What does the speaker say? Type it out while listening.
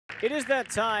It is that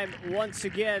time once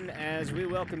again as we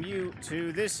welcome you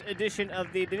to this edition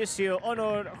of the División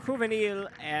Honor Juvenil,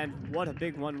 and what a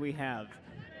big one we have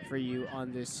for you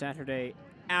on this Saturday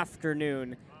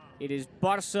afternoon. It is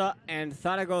Barça and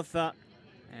Zaragoza,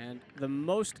 and the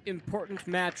most important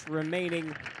match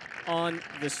remaining on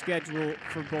the schedule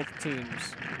for both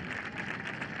teams.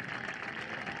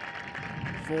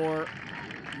 For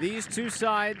these two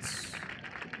sides,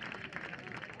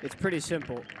 it's pretty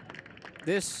simple.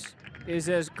 This is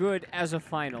as good as a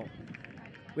final.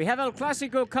 We have El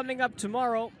Clásico coming up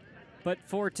tomorrow, but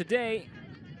for today,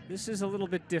 this is a little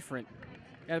bit different.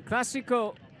 El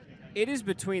Clásico, it is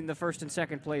between the first and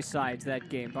second place sides, that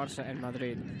game, Barça and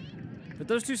Madrid. But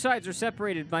those two sides are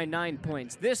separated by 9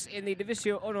 points. This, in the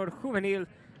División Honor Juvenil,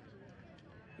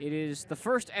 it is the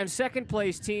first and second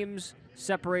place teams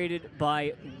separated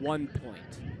by 1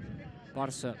 point.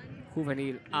 Barça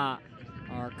Juvenil A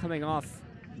are coming off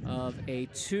of a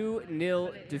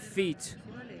 2-0 defeat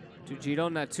to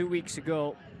Girona 2 weeks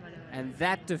ago, and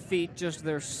that defeat, just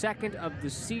their second of the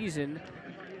season,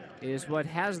 is what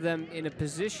has them in a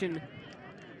position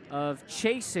of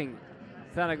chasing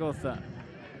Zaragoza,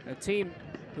 a team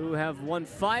who have won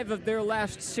 5 of their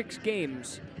last 6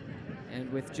 games,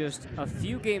 and with just a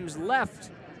few games left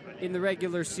in the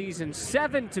regular season,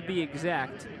 7 to be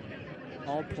exact,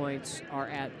 all points are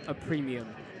at a premium.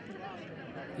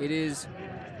 It is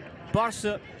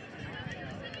Barça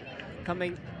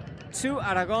coming to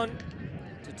Aragon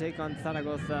to take on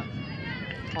Zaragoza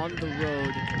on the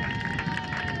road.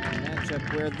 A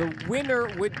matchup where the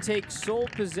winner would take sole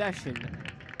possession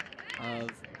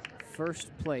of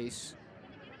first place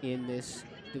in this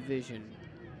division.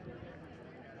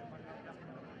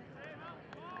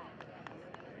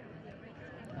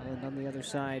 And on the other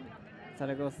side,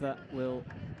 Zaragoza will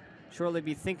surely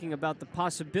be thinking about the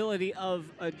possibility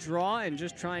of a draw and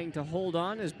just trying to hold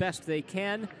on as best they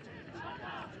can.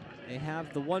 They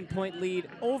have the 1 point lead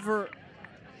over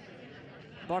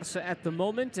Barça at the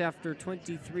moment after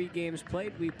 23 games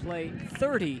played. We play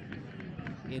 30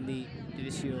 in the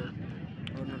División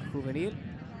Honor Juvenil.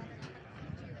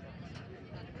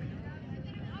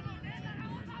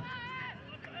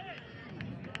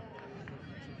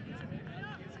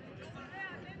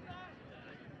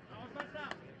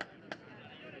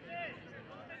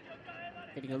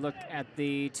 Getting a look at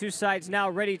the two sides now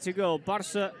ready to go.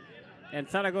 Barça and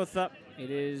Zaragoza. It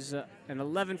is an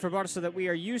 11 for Barça that we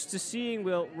are used to seeing.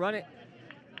 We'll run it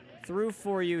through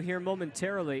for you here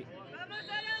momentarily.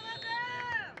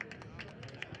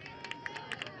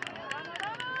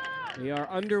 We are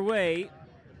underway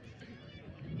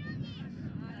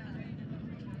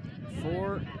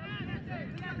for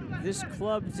this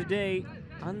club today.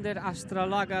 Ander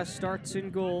Astralaga starts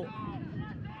in goal.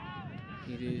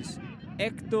 It is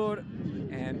Hector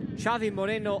and Xavi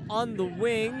Moreno on the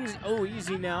wings. Oh,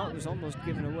 easy now. It was almost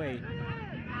given away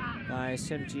by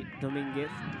Sergi Dominguez.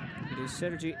 It is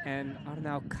Sergi and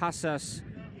Arnau Casas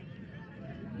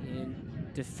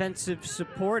in defensive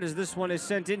support as this one is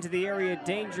sent into the area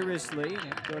dangerously.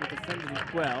 Hector defended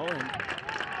it well,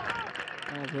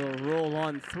 and will roll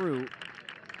on through.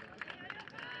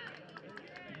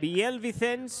 Biel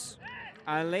Vicens,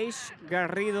 Aleix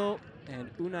Garrido,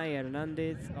 and Unai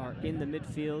Hernandez are in the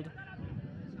midfield.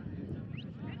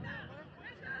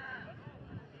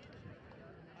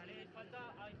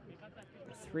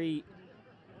 The 3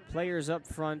 players up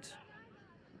front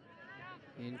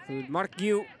include Marc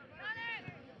Guiu,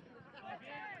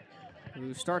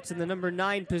 who starts in the number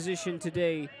 9 position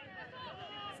today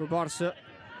for Barça.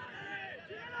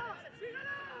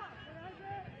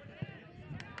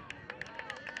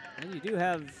 And you do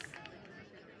have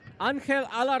Ángel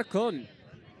Alarcón.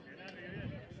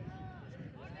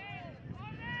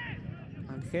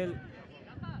 Ángel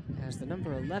has the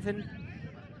number 11.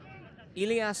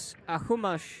 Ilias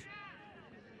Ahumash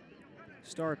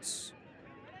starts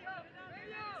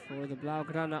for the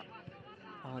Blaugrana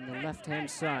on the left-hand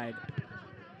side.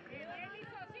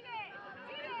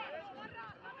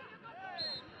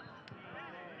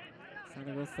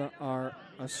 Zaragoza are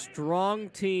a strong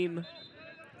team.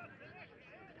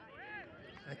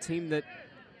 A team that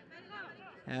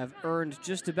have earned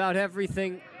just about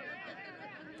everything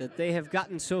that they have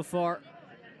gotten so far.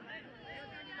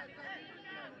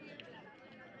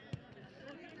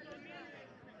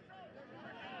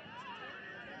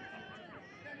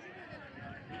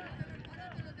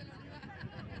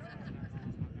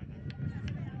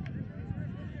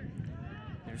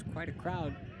 There's quite a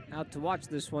crowd out to watch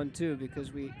this one too,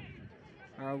 because we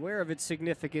are aware of its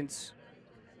significance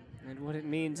and what it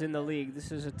means in the league.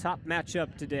 This is a top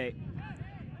matchup today.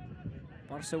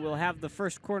 Barça will have the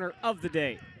first corner of the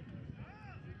day.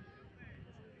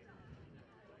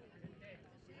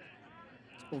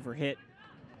 overhit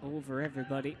over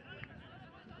everybody.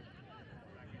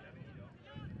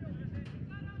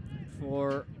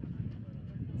 For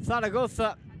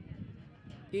Zaragoza,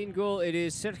 in goal it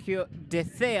is Sergio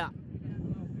Desde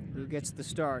who gets the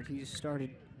start. He's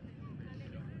started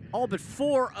all but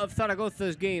 4 of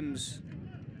Zaragoza's games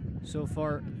so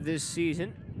far this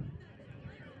season.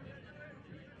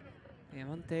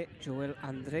 Diamante, Joel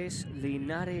Andrés,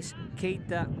 Linares,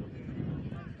 Keita,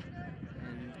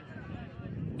 and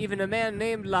even a man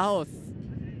named Lahoz.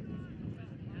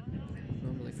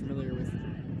 Normally familiar with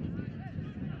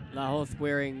Lahoz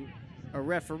wearing a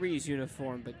referee's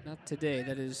uniform, but not today.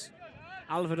 That is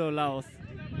Alvaro Lahoz.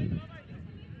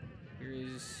 Here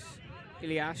is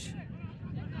Iliash.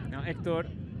 Now Hector,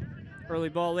 early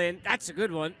ball in. That's a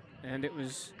good one. And it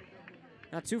was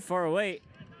not too far away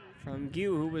from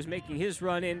Guiu, who was making his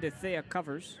run in. Thea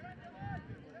covers.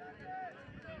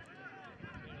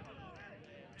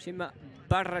 Chima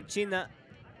Barrachina.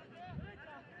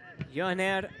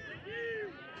 Johaner.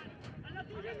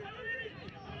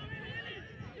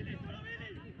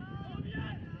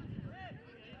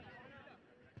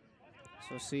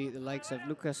 So see the likes of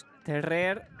Lucas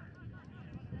Terrer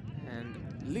and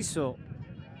Liso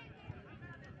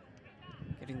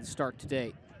getting the start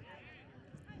today.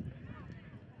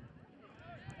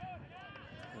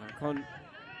 Alarcon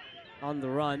on the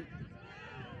run.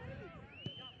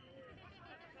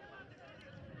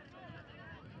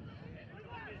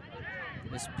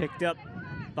 This picked up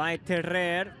by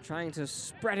Terrer, trying to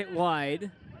spread it wide.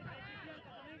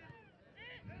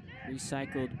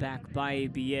 Recycled back by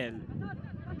Biel.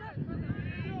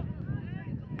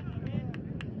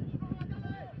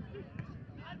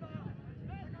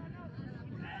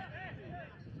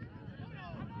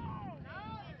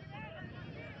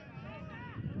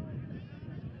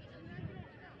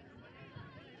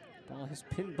 Ball has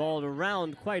pinballed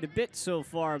around quite a bit so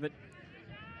far, but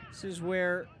this is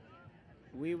where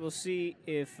we will see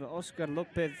if Oscar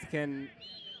Lopez can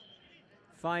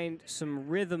find some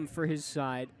rhythm for his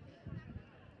side.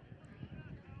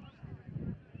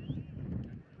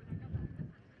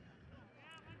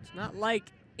 It's not like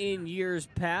in years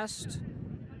past,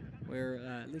 where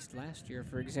at least last year,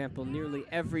 for example, nearly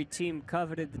every team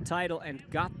coveted the title and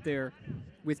got there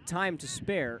with time to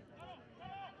spare.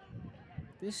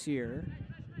 This year,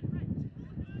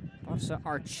 Barca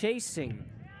are chasing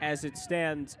as it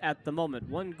stands at the moment.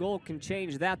 One goal can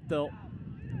change that, though.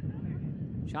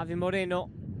 Xavi Moreno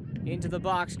into the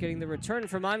box, getting the return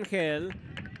from Angel,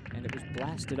 and it was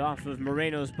blasted off of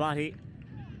Moreno's body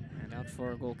and out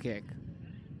for a goal kick.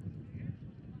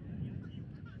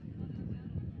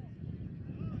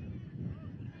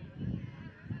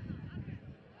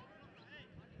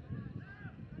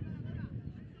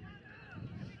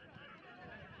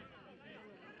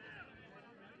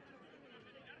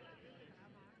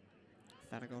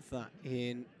 Zaragoza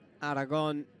in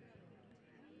Aragon.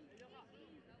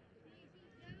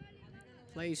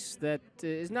 Place that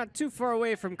is not too far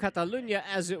away from Catalunya,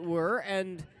 as it were,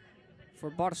 and for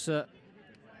Barca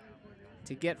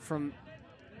to get from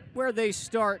where they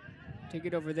start to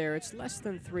get over there, it's less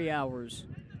than 3 hours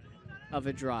of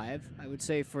a drive. I would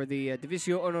say for the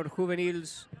Divisió Honor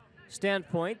Juvenil's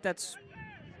standpoint, that's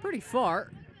pretty far,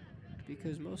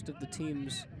 because most of the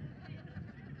teams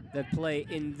that play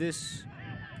in this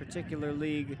particular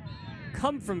league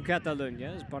come from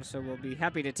Catalunya, as Barca will be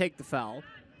happy to take the foul.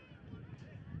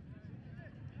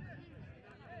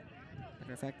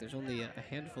 Matter of fact, there's only a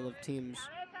handful of teams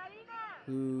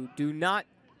who do not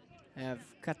have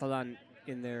Catalan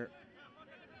in their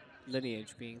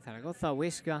lineage, being Zaragoza,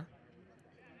 Huesca,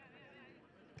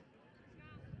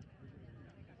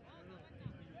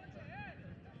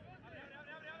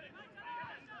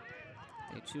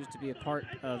 they choose to be a part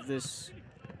of this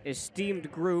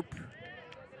esteemed group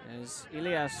as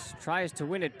Ilias tries to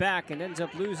win it back and ends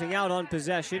up losing out on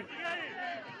possession.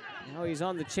 Now he's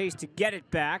on the chase to get it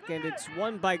back, and it's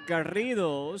won by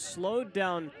Garrido, slowed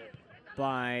down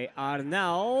by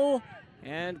Arnau,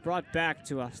 and brought back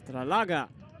to Astralaga.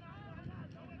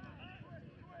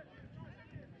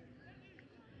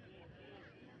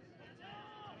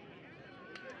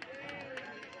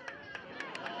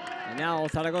 And now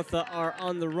Zaragoza are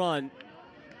on the run.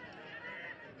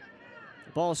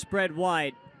 Ball spread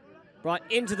wide, brought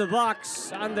into the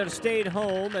box. Ander stayed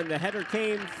home, and the header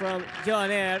came from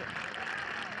Johaner.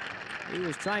 He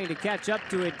was trying to catch up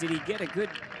to it. Did he get a good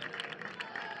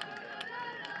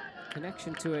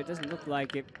connection to it? Doesn't look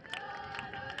like it.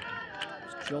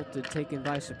 Was jolted, taken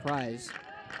by surprise.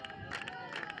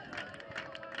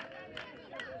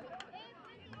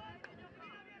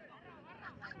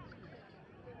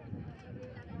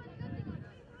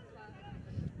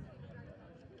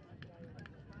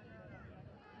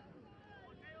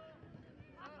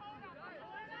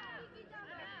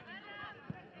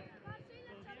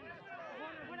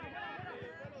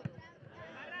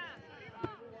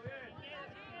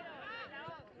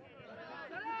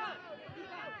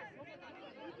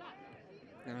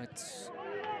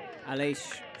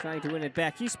 Alesson trying to win it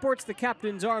back. He sports the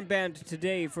captain's armband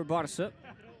today for Barca.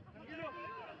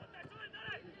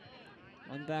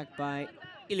 Won back by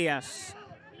Ilias.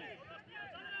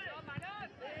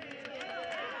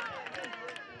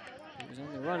 He was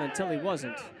on the run until he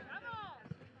wasn't. The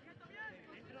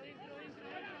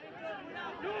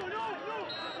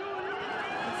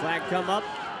flag come up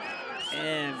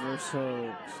ever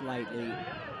so slightly.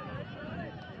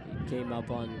 It came up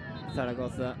on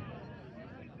Zaragoza.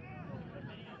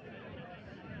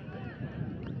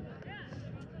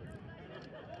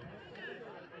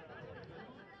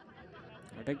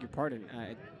 I beg your pardon.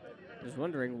 I was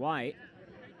wondering why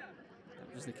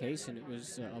that was the case, and it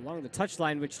was along the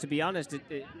touchline, which, to be honest,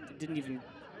 it didn't even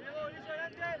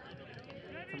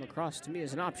come across to me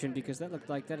as an option because that looked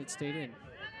like that had stayed in.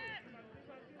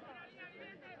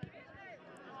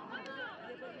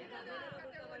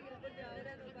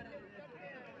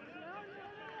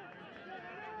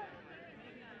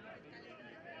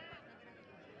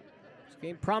 This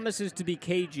game promises to be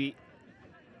cagey,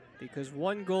 because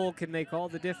one goal can make all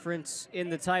the difference in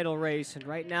the title race. And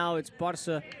right now it's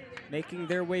Barca making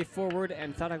their way forward,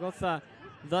 and Zaragoza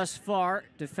thus far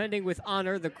defending with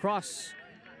honor. The cross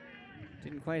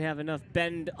didn't quite have enough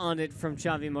bend on it from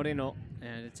Xavi Moreno,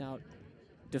 and it's out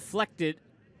deflected.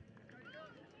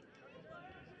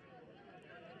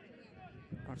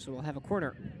 Barca will have a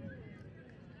corner.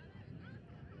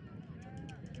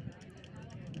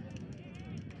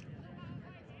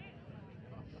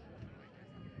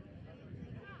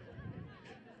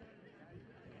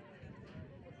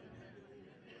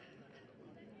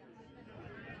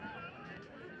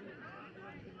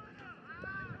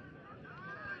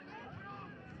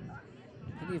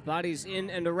 Bodies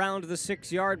in and around the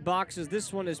 6-yard boxes.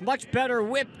 This one is much better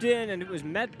whipped in, and it was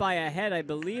met by a head. I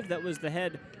believe that was the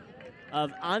head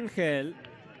of Angel,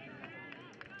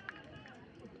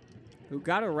 who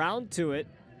got around to it.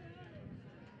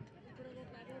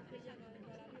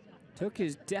 Took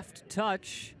his deft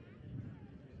touch.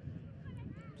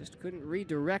 Just couldn't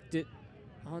redirect it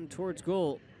on towards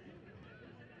goal.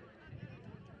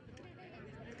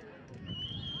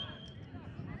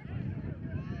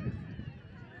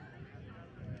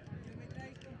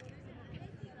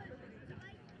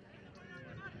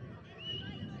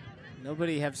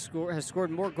 Nobody has scored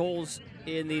more goals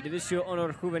in the División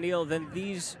Honor Juvenil than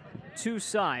these two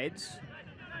sides.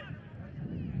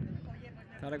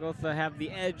 Zaragoza have the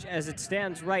edge as it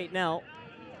stands right now.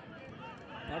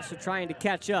 Barca trying to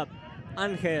catch up.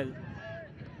 Angel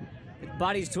with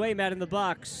bodies to aim at in the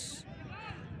box.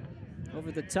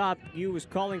 Over the top, Yu was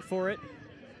calling for it.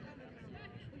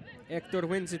 Hector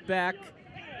wins it back.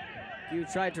 Yu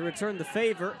tried to return the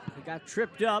favor. He got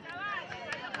tripped up.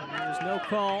 And there was no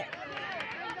call.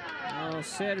 Now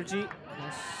Sergi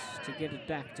has to get it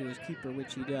back to his keeper,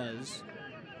 which he does.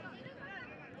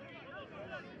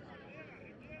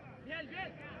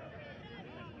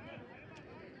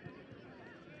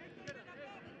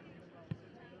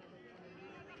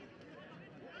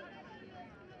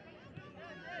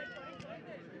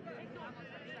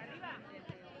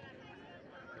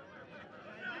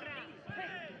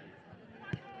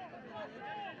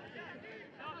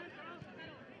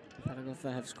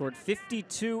 Zaragoza have scored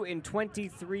 52 in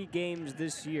 23 games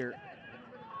this year.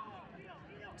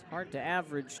 It's hard to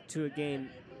average to a game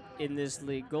in this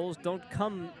league. Goals don't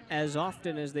come as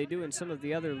often as they do in some of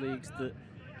the other leagues. The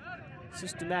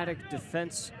systematic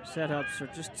defense setups are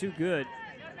just too good.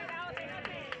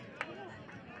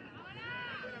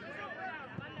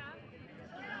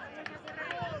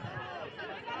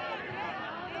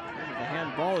 The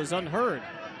handball is unheard,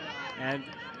 and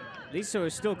Liso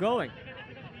is still going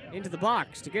into the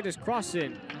box to get his cross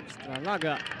in.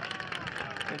 Raga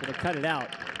able to cut it out.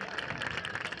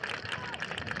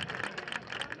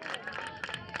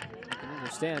 You can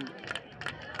understand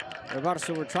why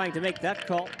Barca were trying to make that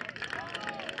call.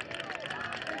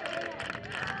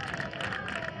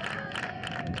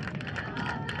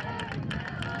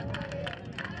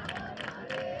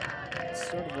 It's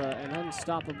sort of an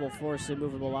unstoppable force,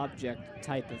 immovable object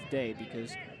type of day,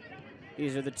 because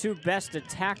these are the two best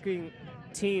attacking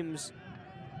teams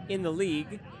in the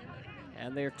league,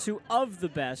 and they're two of the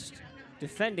best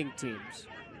defending teams.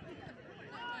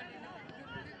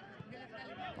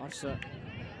 Barca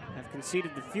have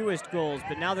conceded the fewest goals,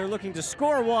 but now they're looking to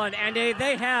score one, and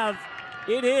they have.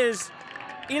 It is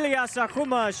Ilias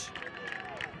Akumash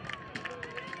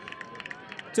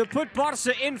to put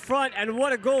Barca in front, and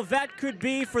what a goal that could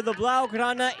be for the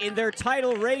Blaugrana in their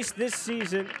title race this season. Poor defending from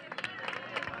Zaragoza. And Liso is still going into the box to get his cross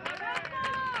in. You can understand why Barca were trying to make that call. It's sort of an unstoppable force, immovable object type of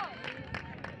day, because these are the two best attacking teams in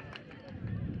the league, and they're two of the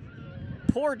best defending teams. Barca have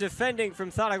conceded the fewest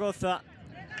goals, but now they're looking to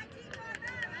score one, and they have.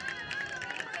 It is Ilias Akumash to put Barca in front, and what a goal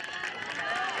that could be for the Blaugrana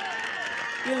in their title race this season. Poor defending from Zaragoza.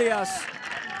 Ilias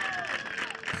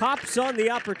hops on the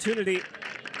opportunity,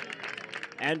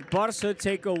 and Barca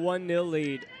take a 1-0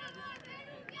 lead.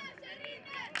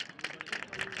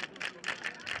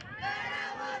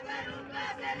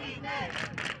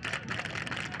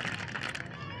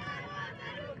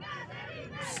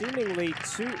 Seemingly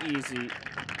too easy.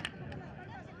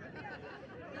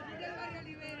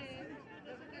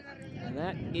 And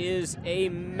that is a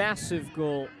massive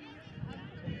goal.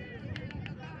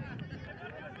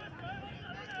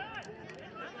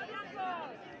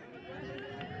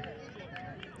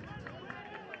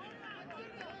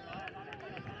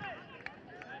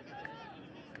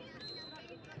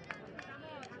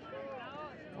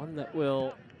 One that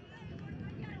will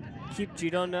keep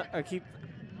keep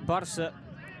Barca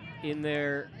in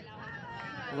their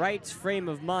right frame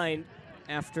of mind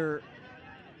after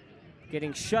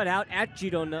getting shut out at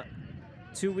Girona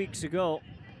 2 weeks ago.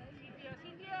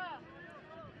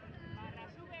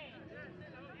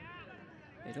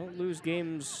 They don't lose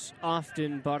games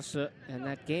often, Barca, and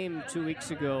that game 2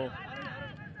 weeks ago,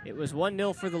 it was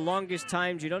 1-0 for the longest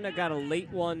time. Girona got a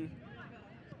late one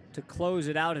to close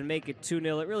it out and make it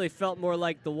 2-0. It really felt more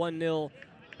like the 1-0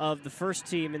 of the first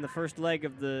team in the first leg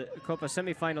of the Copa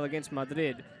semifinal against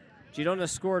Madrid. Girona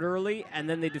scored early, and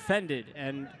then they defended,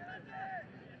 and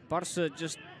Barca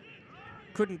just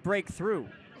couldn't break through.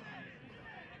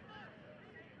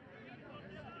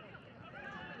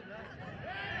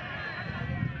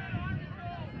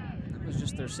 That was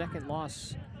just their second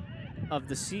loss of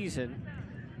the season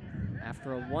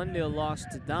after a 1-0 loss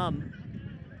to Dam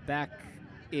back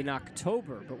in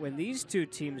October. But when these two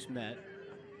teams met,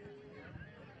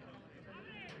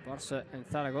 Barca and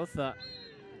Zaragoza,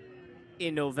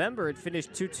 in November, it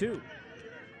finished 2-2.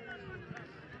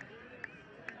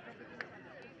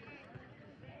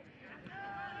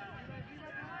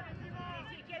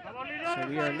 So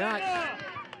we are not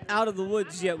out of the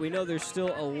woods yet. We know there's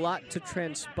still a lot to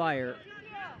transpire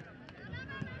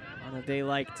on a day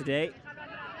like today.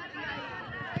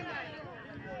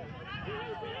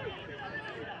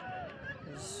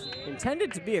 It was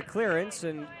intended to be a clearance,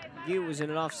 and Guy was in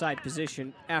an offside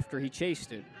position after he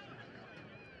chased it.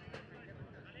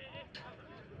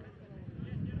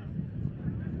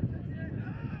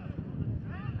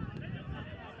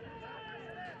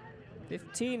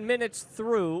 "15 minutes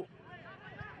through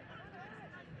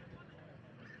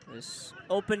this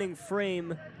opening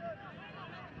frame.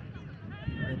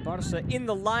 Barca in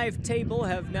the live table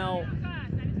have now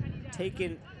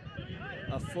taken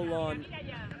a full-on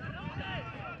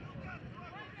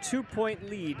 2-point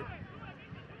lead.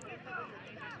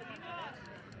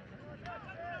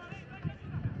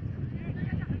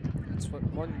 That's what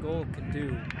one goal can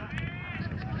do.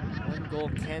 One goal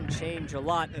can change a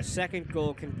lot. A second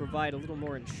goal can provide a little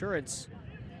more insurance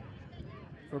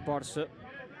for Barca.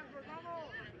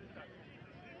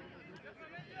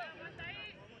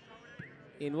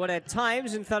 In what at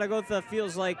times in Zaragoza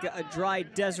feels like a dry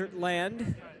desert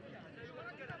land.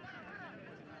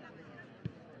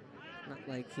 Not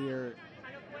like here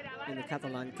in the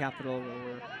Catalan capital where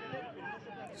we're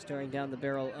staring down the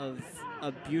barrel of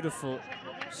a beautiful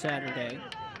Saturday.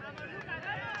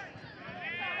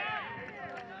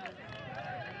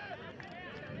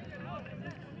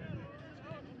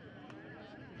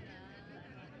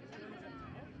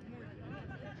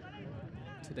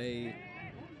 Today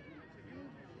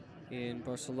in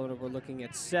Barcelona, we're looking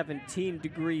at 17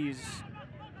 degrees.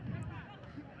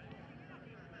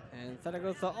 And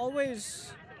Zaragoza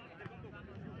always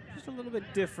just a little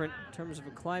bit different in terms of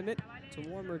a climate. It's a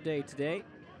warmer day today.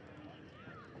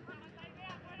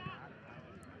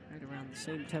 Right around the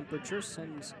same temperature,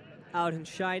 sun's out and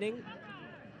shining.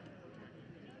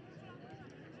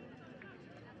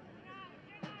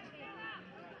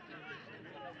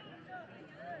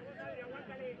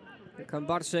 Here come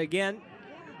Barca again.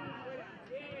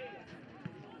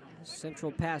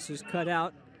 Central pass is cut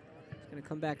out. It's going to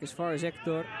come back as far as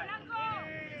Hector.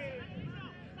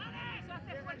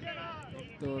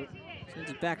 Hector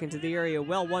sends it back into the area.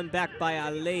 Well won back by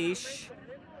Aleix.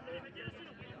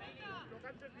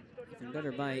 Even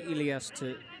better by Ilias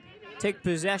to take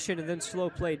possession and then slow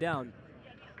play down.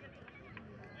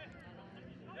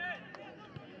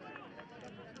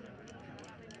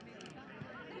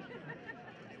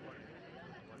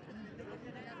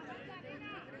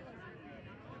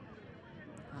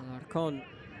 Alarcón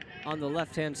on the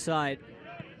left-hand side.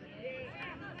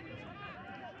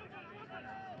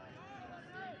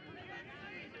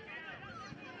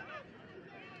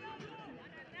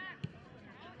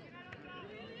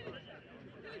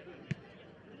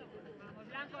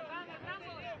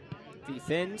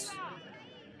 Defends.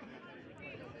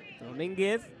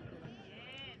 Dominguez.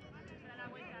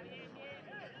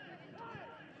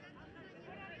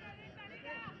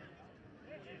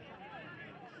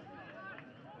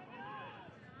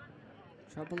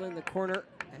 Trouble in the corner,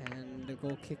 and a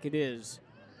goal kick it is.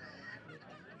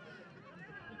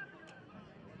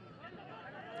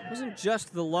 It wasn't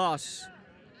just the loss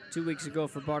 2 weeks ago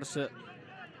for Barca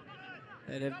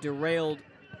that have derailed,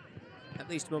 at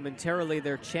least momentarily,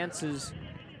 their chances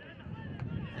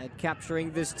at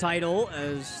capturing this title,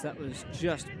 as that was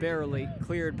just barely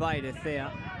cleared by De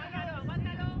Gea.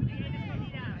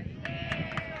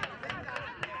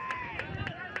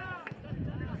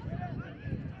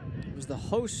 It was the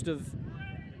host of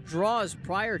draws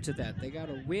prior to that. They got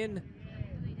a win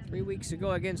 3 weeks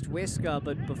ago against Huesca,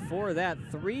 but before that,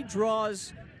 3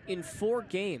 draws in 4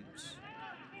 games.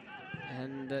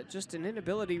 And just an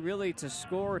inability really to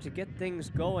score, to get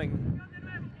things going.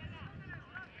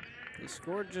 They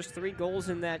scored just 3 goals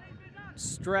in that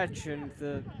stretch, and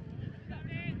the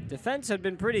defense had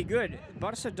been pretty good.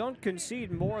 Barca don't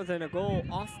concede more than a goal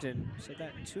often, so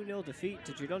that 2-0 defeat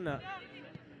to Girona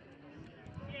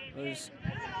was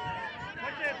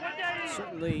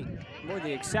certainly more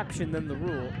the exception than the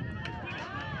rule.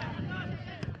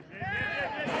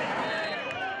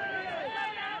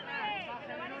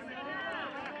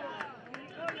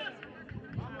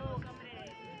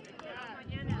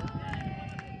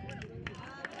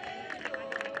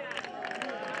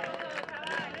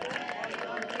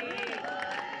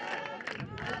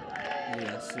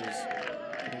 Yes, he's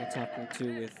getting a tackle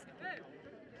too with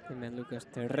him and Lucas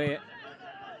Terre.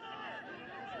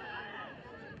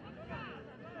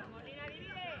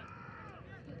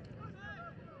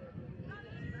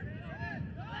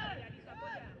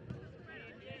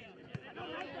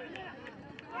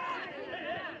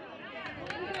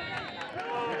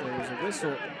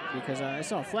 Whistle, because I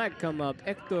saw a flag come up.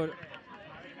 Hector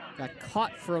got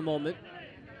caught for a moment.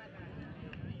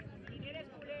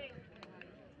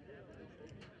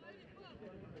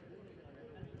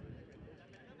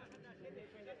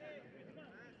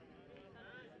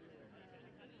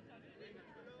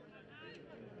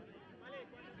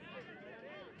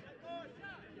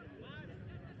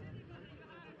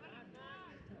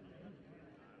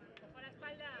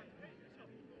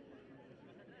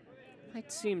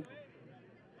 Might seem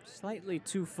slightly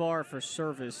too far for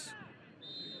service.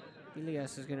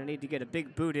 Elias is going to need to get a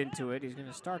big boot into it. He's going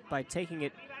to start by taking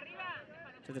it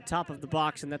to the top of the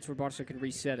box, and that's where Barca can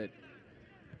reset it.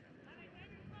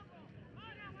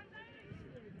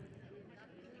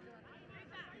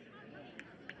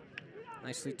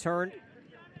 Nicely turned.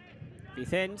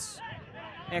 Vicens.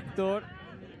 Hector.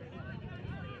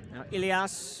 Now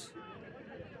Elias.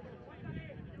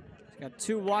 He's got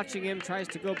 2 watching him, tries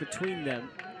to go between them.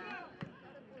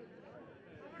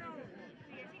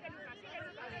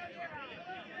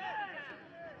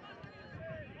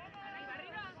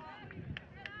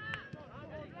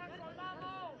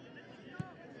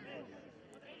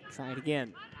 Try it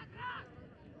again.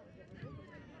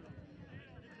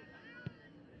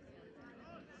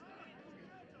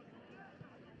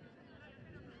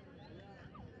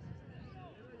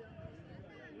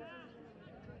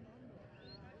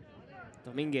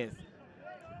 Domínguez.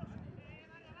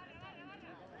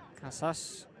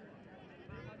 Casas.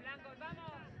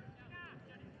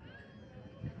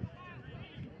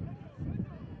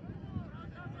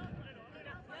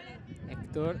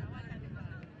 Hector.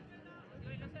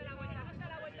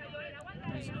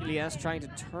 Elias trying to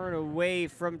turn away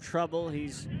from trouble.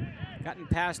 He's gotten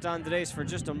past Andres for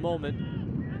just a moment.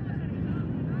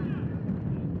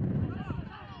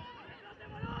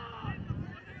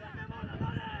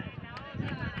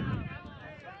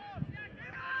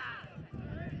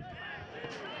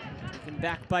 Taken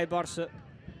back by Barca.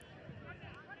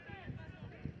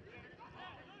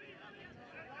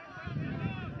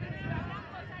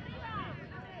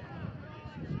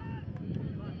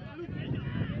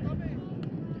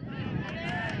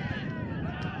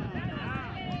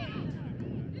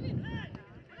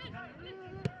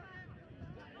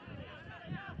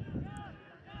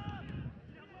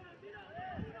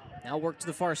 Now work to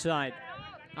the far side.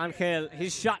 Angel,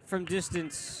 his shot from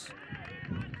distance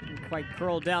didn't quite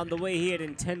curl down the way he had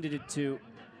intended it to.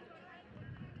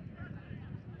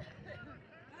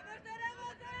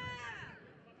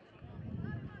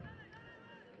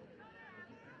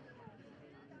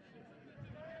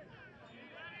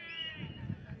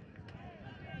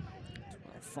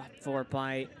 Fought for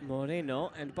by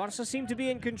Moreno, and Barca seemed to be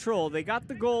in control. They got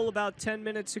the goal about 10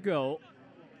 minutes ago.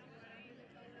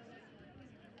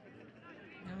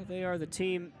 Now they are the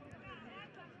team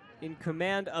in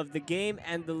command of the game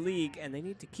and the league, and they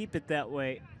need to keep it that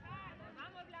way.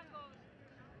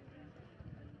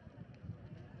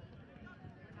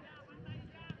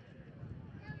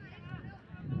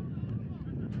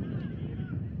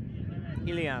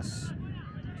 Elias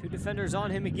Two defenders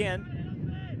on him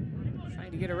again.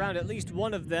 Trying to get around at least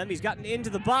one of them. He's gotten into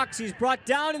the box. He's brought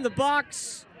down in the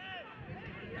box.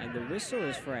 And the whistle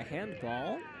is for a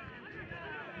handball.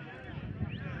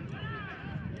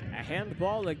 A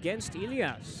handball against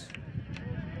Ilias.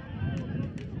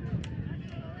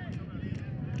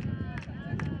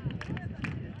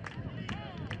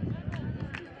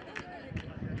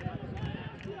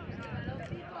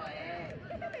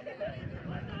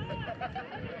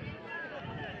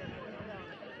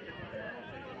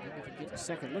 Get a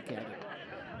second look at it.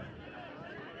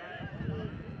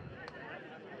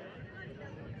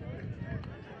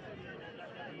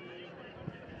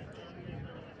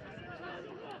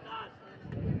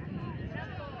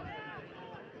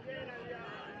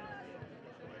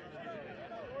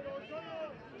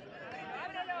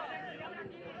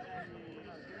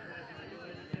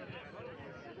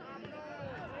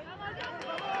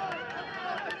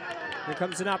 Here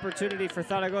comes an opportunity for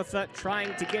Zaragoza,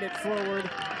 trying to get it forward.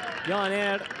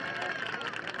 Joner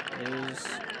is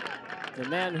the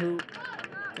man who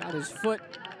got his foot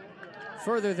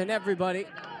further than everybody.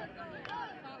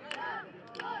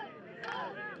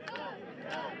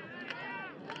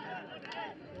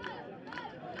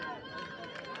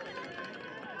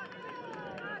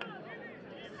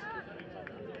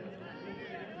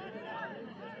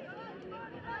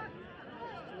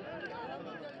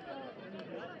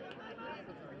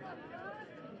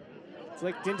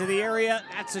 Flicked into the area,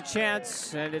 that's a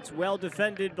chance, and it's well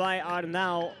defended by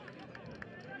Arnau.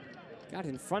 Got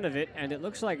in front of it, and it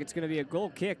looks like it's going to be a goal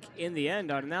kick in the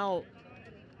end. Arnau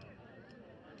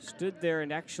stood there,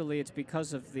 and actually it's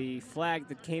because of the flag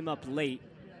that came up late.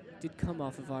 It did come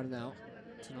off of Arnau.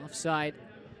 It's an offside.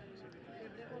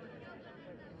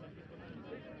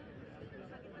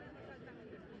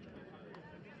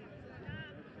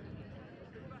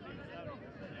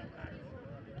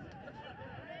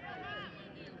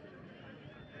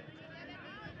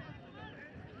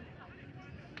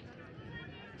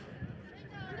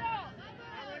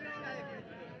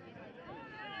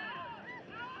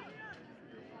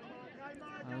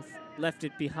 Left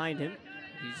it behind him.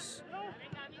 He's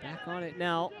back on it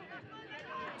now.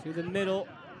 To the middle.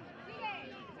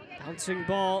 Bouncing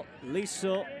ball.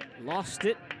 Liso lost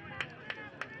it.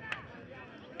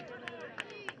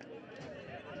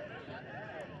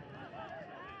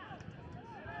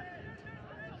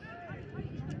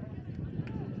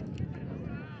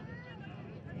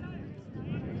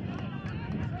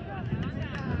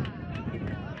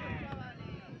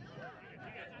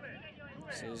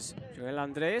 This is Joel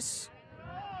Andres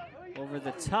over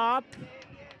the top.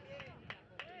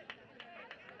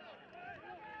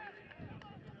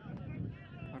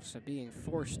 Barca being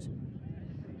forced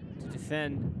to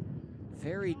defend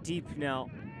very deep now.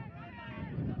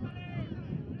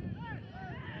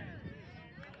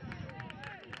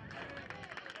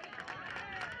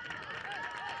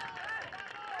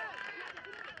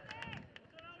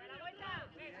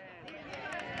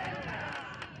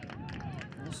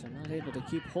 Also not able to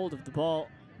keep hold of the ball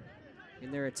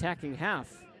in their attacking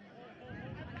half.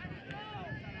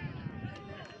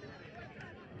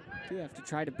 Do have to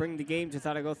try to bring the game to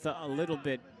Zaragoza a little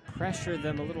bit, pressure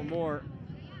them a little more.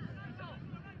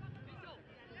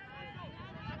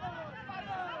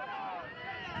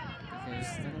 Because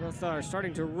Zaragoza are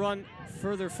starting to run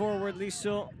further forward.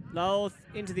 Liso, Laoz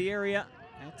into the area.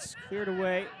 That's cleared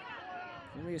away.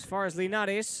 Only as far as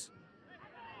Linares.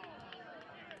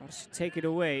 Barca take it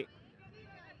away.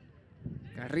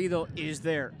 Garrido is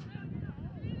there.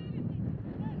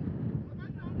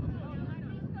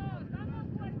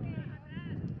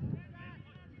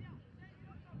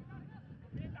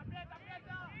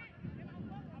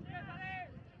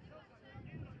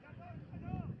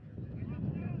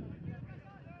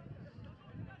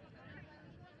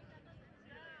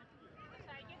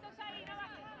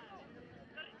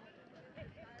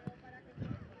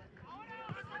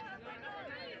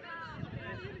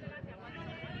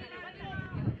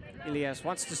 Ilias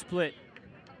wants to split.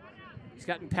 He's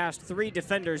gotten past 3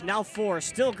 defenders, now 4,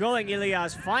 still going.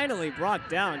 Ilias finally brought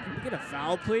down. Can we get a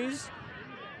foul, please?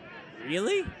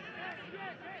 Really?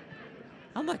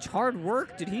 How much hard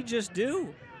work did he just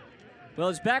do? Well,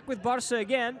 it's back with Barca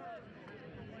again.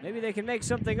 Maybe they can make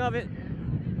something of it.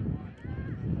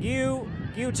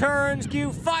 Gu turns,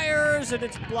 Gu fires, and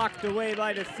it's blocked away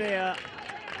by De Gea.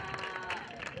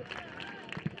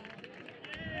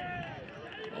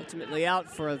 Ultimately out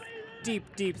for a deep,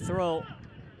 deep throw.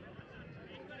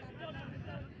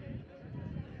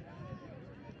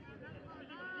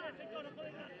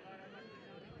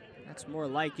 That's more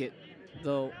like it,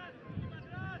 though.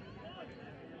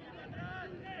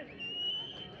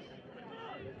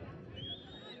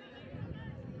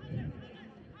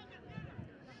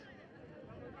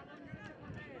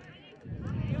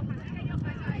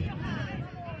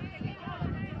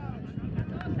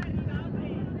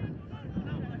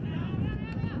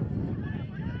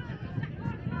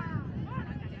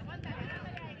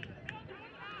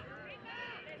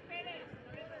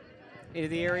 into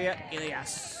the area.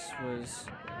 Ilias was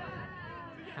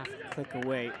half a click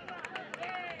away.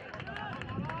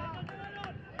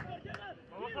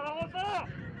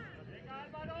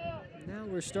 Now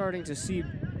we're starting to see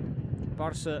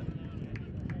Barca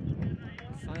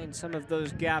find some of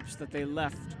those gaps that they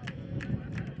left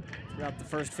throughout the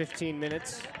first 15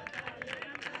 minutes.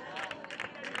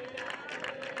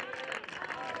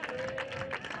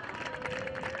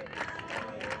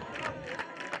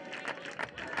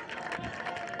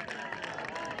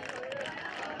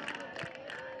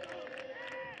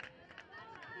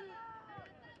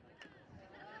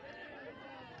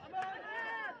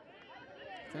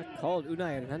 That called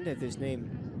Unai Hernandez's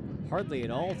name hardly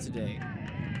at all today,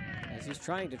 as he's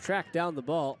trying to track down the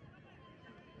ball.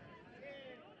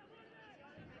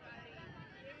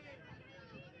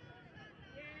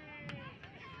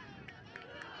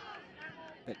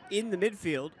 But in the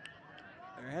midfield,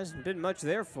 there hasn't been much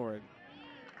there for him.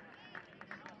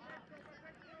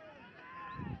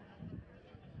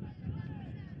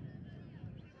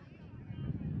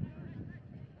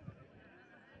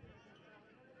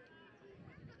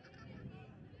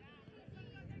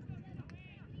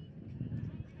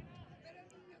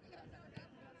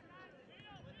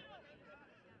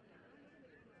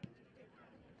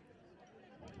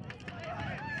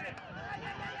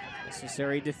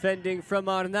 Necessary defending from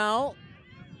Arnau.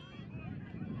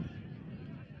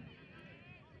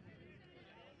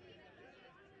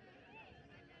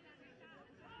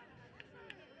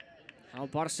 Now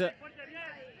Barca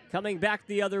coming back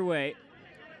the other way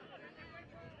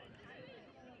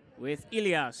with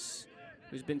Ilias,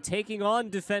 who's been taking on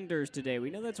defenders today. We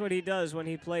know that's what he does when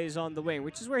he plays on the wing,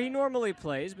 which is where he normally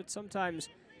plays, but sometimes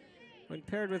when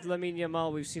paired with Lamine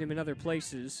Yamal, we've seen him in other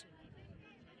places.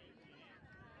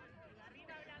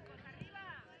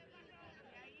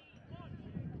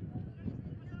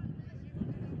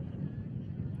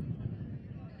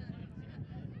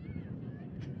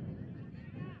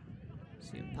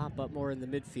 See him pop up more in the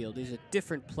midfield. He's a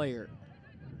different player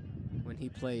when he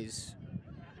plays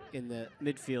in the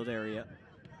midfield area.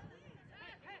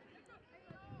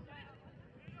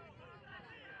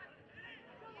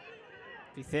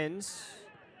 He thins.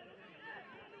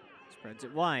 Spreads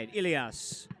it wide.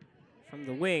 Ilias from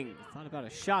the wing. Thought about a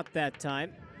shot that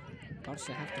time.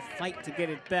 Barca have to fight to get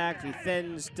it back. He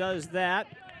thins, does that.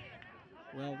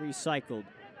 Well recycled.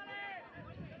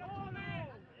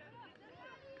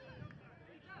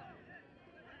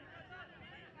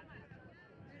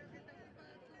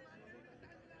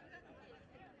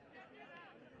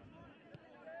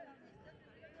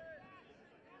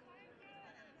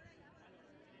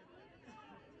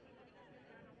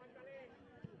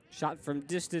 Shot from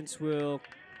distance will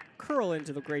curl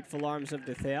into the grateful arms of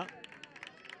Desde.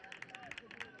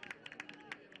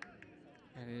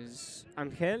 That is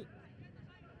Angel.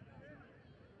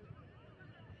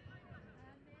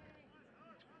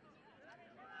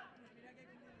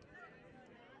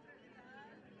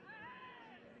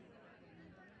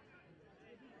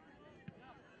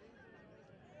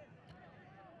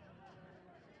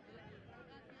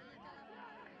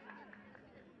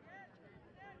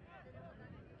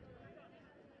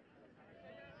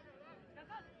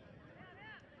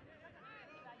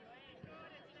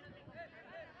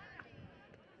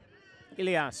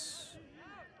 Ilias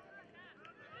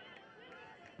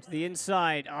to the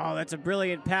inside. Oh, that's a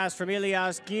brilliant pass from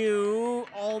Ilias. Guiu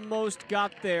almost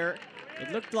got there.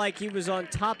 It looked like he was on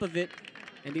top of it,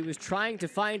 and he was trying to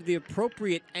find the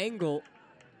appropriate angle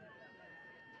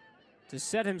to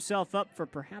set himself up for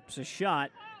perhaps a shot.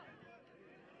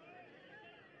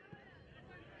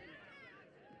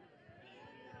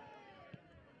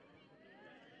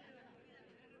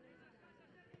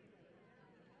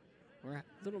 We're a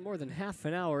little more than half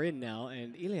an hour in now,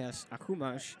 and Ilias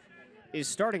Akumash is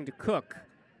starting to cook.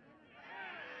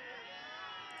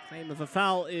 Claim of a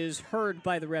foul is heard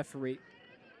by the referee.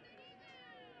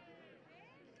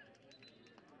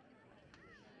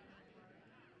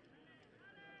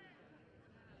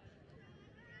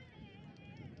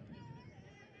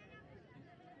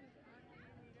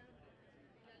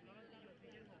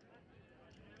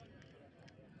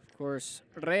 Of course,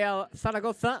 Real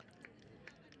Zaragoza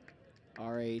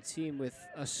are a team with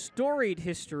a storied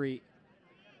history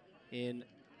in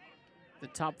the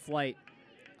top flight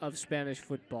of Spanish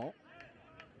football.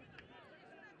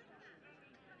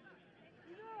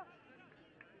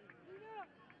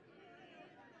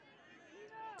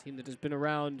 Team that has been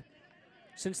around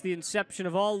since the inception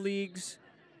of all leagues,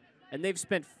 and they've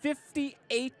spent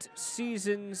 58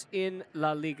 seasons in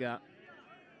La Liga,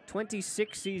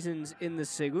 26 seasons in the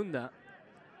Segunda.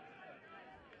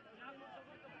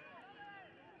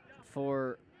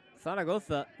 For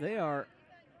Zaragoza, they are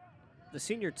the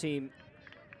senior team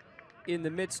in the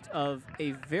midst of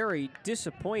a very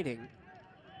disappointing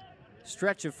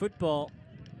stretch of football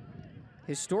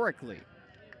historically.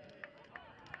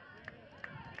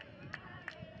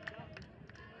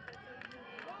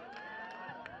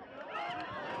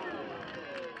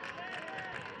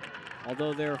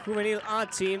 Although their Juvenil A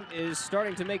team is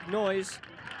starting to make noise,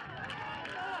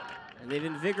 and they've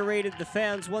invigorated the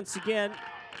fans once again.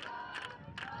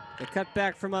 The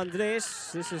cutback from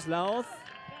Andres. This is Laoz.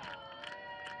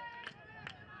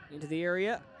 Into the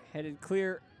area, headed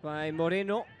clear by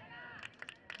Moreno.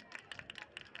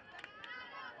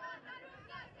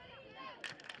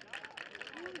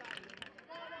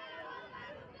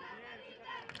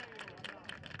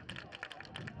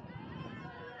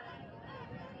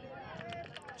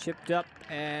 Chipped up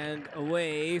and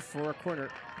away for a corner.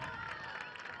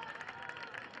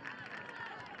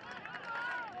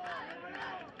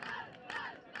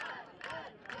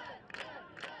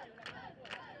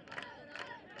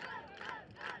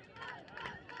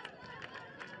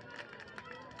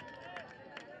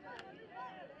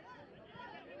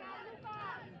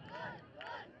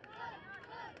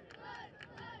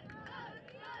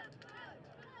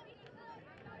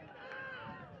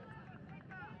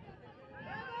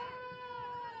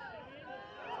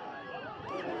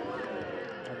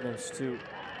 Those two.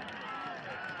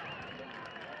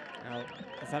 Now,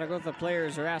 the Zaragoza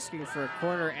players are asking for a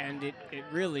corner, and it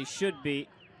really should be.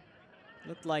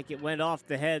 Looked like it went off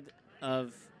the head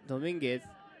of Dominguez.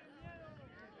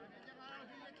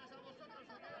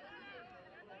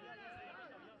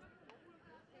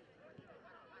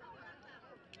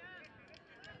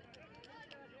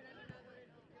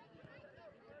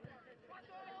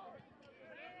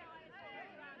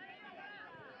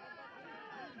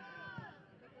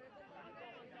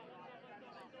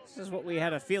 This is what we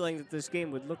had a feeling that this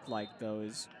game would look like, though,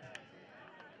 is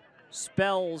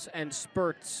spells and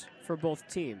spurts for both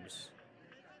teams.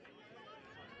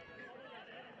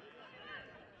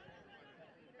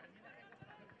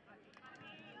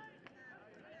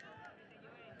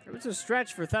 It was a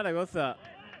stretch for Zaragoza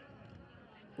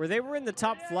where they were in the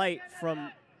top flight from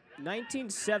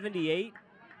 1978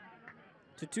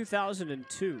 to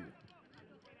 2002.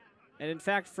 And in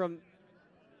fact, from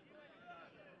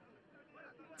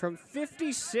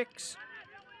 56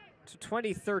 to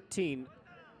 2013,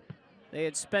 they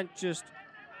had spent just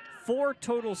 4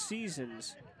 total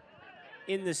seasons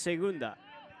in the Segunda.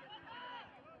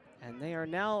 And they are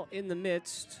now in the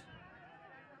midst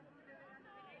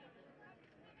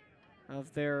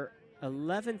of their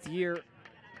 11th year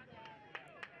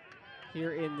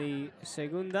here in the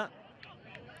Segunda.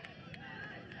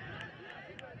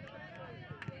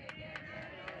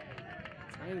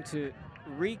 Trying to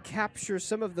recapture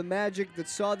some of the magic that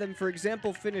saw them, for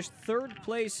example, finish 3rd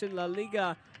place in La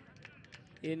Liga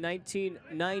in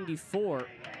 1994,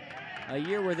 a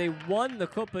year where they won the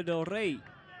Copa del Rey.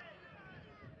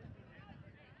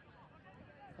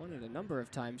 Won it a number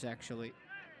of times, actually.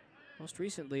 Most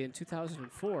recently in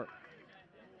 2004.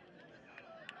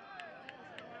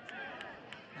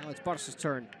 Now it's Barca's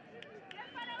turn.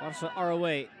 Barca are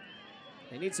away.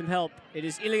 They need some help. It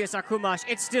is Ilias Akumash.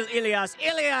 It's still Ilias.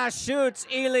 Ilias shoots.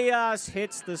 Ilias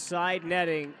hits the side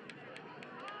netting.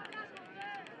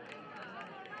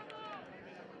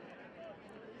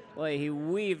 Boy, he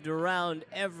weaved around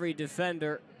every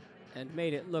defender and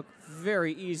made it look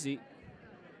very easy.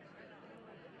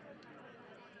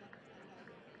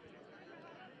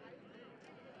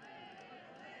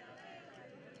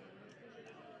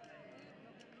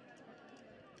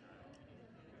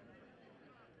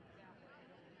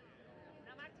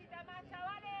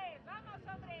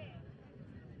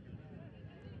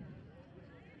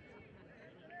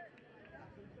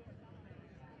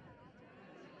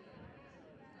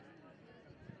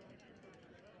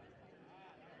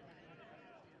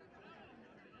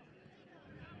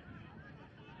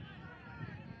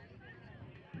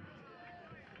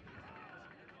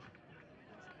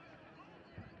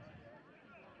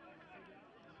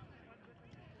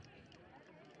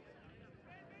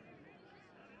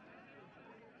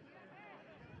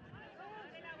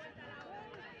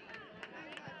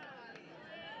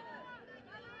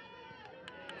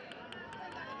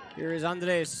 Here is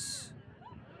Andres.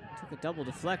 Took a double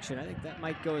deflection. I think that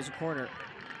might go as a corner.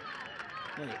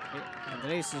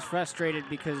 Andres is frustrated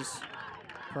because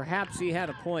perhaps he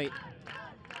had a point.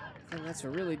 I think that's a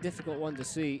really difficult one to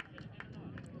see.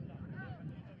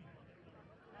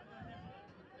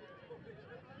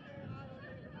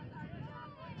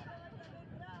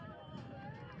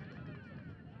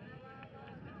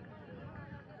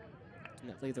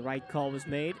 Definitely the right call was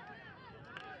made.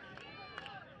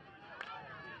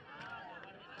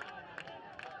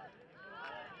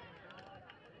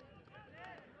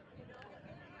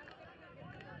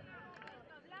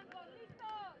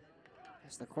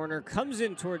 As the corner comes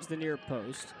in towards the near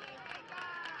post.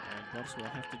 And Barca will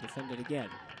have to defend it again.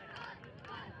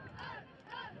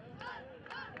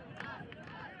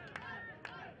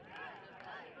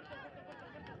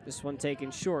 This one taken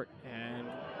short and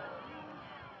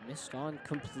missed on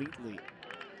completely.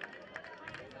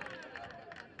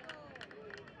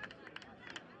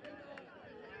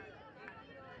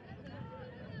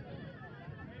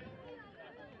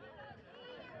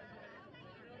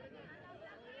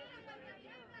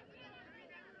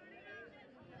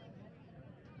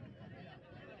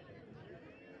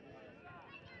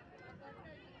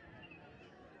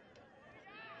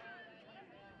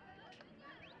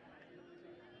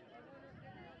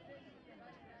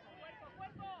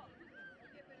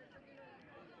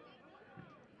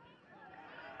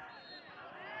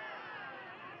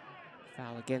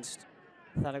 Foul against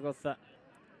Zaragoza. A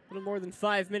little more than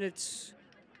 5 minutes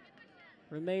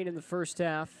remain in the first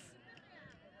half.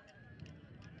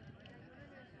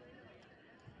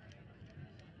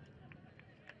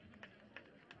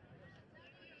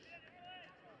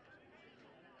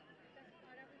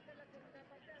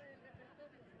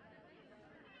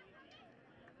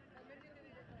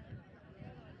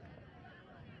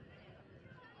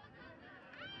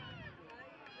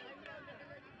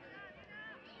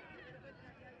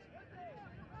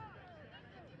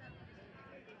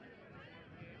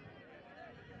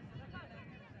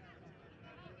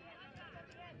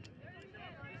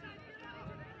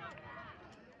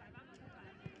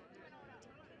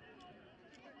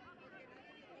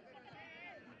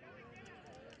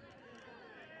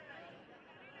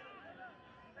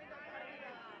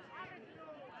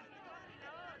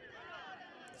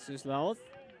 This is Laoth,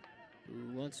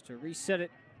 who wants to reset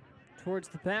it towards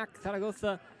the back.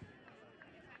 Zaragoza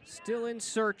still in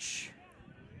search.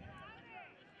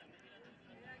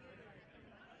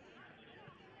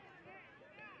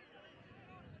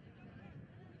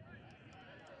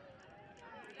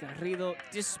 Garrido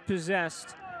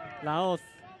dispossessed. Laoth.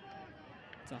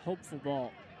 It's a hopeful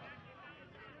ball.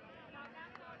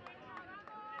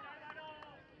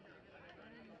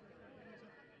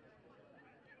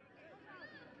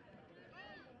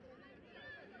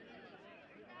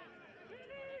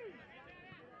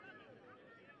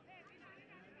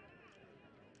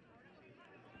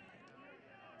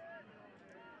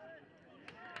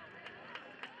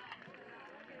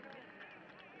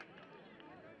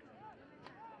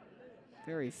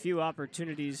 Very few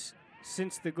opportunities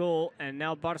since the goal, and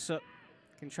now Barca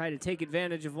can try to take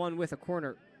advantage of one with a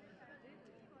corner.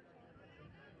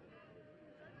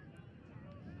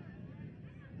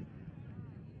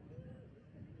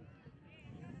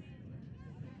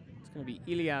 It's going to be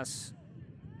Ilias.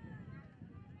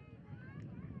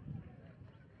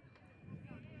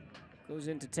 Goes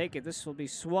in to take it. This will be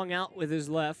swung out with his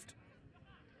left.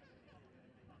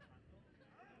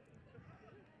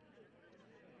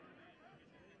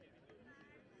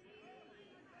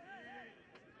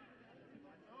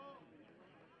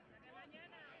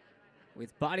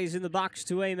 With bodies in the box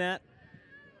to aim at.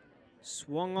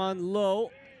 Swung on low.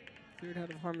 Cleared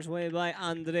out of harm's way by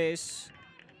Andres.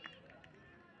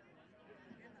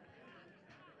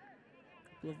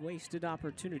 Couple of wasted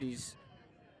opportunities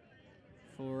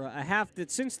for a half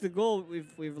that since the goal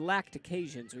we've lacked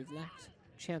occasions, we've lacked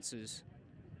chances.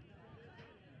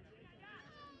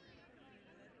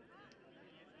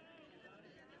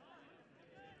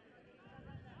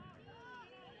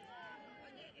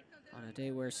 On a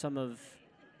day where some of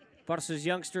Barca's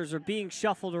youngsters are being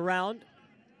shuffled around.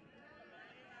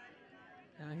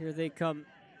 Now here they come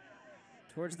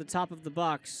towards the top of the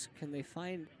box. Can they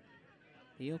find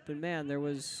the open man? There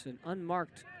was an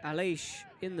unmarked Alesson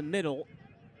in the middle.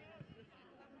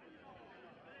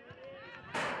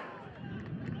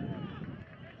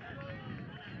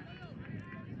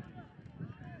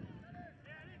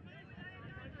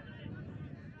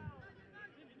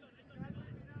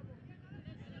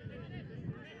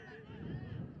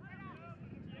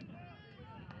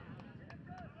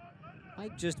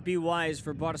 Might just be wise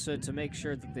for Barca to make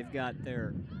sure that they've got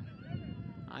their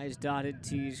I's dotted,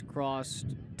 T's crossed,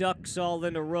 ducks all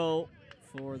in a row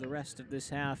for the rest of this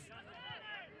half.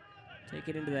 Take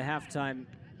it into the halftime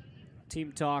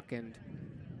team talk and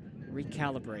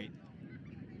recalibrate.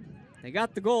 They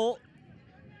got the goal.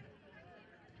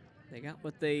 They got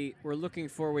what they were looking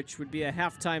for, which would be a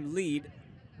halftime lead.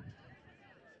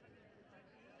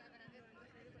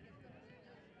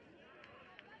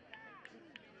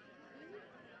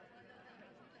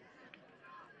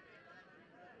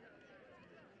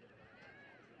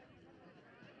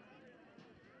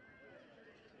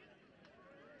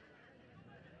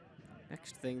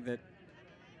 Next thing that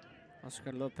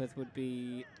Oscar Lopez would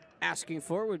be asking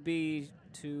for would be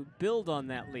to build on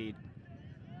that lead.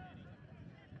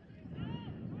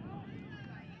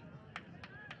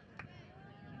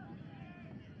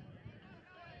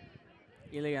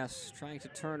 Ilias trying to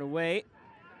turn away.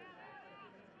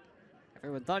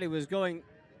 Everyone thought he was going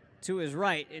to his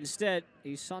right. Instead,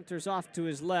 he saunters off to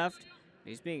his left.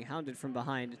 He's being hounded from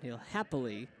behind, and he'll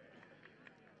happily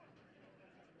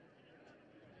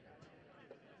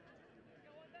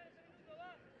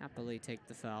take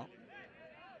the foul.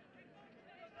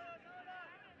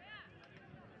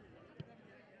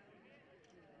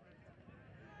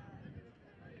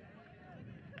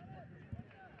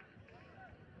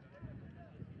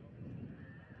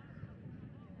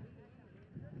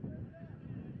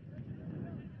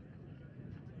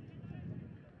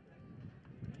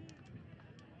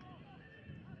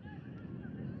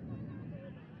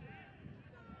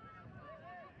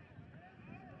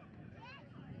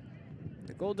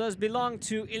 The goal does belong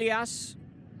to Ilias.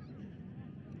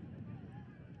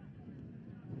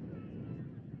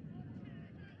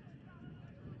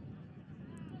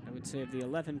 I would say of the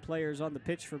 11 players on the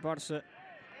pitch for Barca,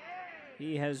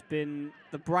 he has been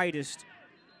the brightest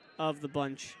of the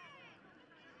bunch.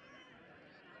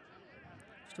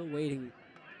 Still waiting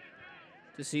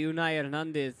to see Unai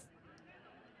Hernandez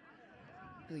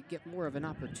really get more of an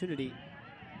opportunity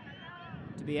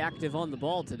to be active on the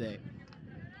ball today.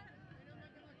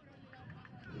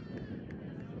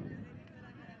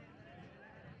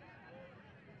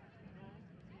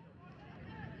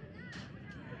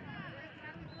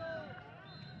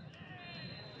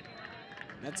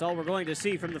 That's all we're going to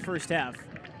see from the first half.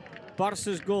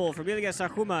 Barca's goal from Ilias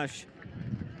Ahumash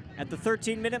at the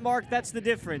 13-minute mark, that's the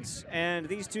difference. And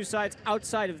these two sides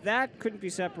outside of that couldn't be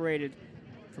separated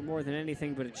for more than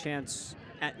anything but a chance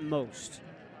at most.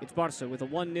 It's Barca with a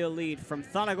 1-0 lead from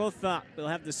Zaragoza. We'll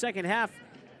have the second half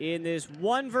in this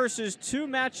 1 versus 2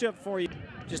 matchup for you.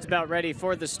 Just about ready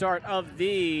for the start of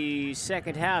the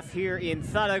second half here in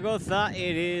Zaragoza.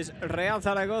 It is Real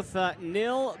Zaragoza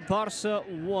 0, Barca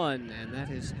 1, and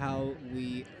that is how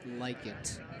we like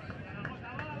it.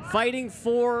 Fighting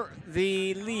for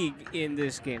the league in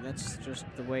this game. That's just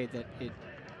the way that it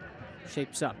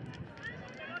shapes up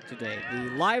today.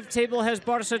 The live table has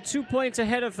Barca 2 points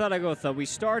ahead of Zaragoza. We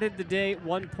started the day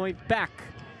 1 point back.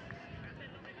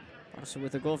 Barca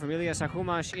with a goal from Ilias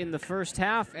Ahumash in the first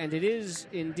half, and it is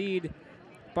indeed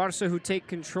Barca who take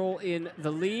control in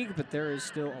the league, but there is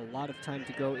still a lot of time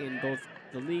to go in both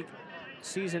the league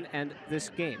season and this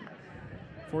game.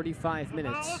 45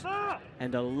 minutes,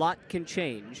 and a lot can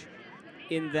change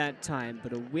in that time,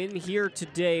 but a win here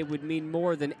today would mean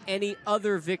more than any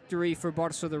other victory for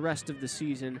Barca the rest of the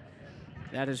season.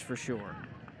 That is for sure.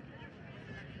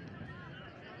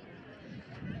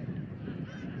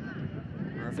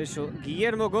 Our official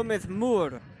Guillermo Gomez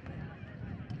Moore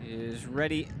is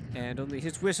ready, and only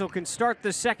his whistle can start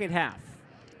the second half.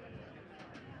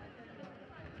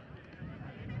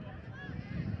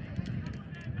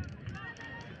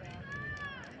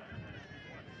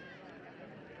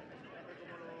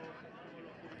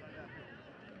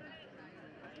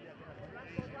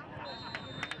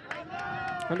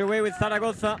 Underway with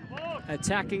Zaragoza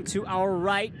attacking to our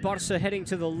right, Barca heading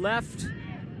to the left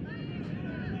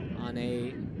on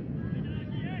a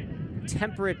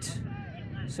temperate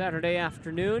Saturday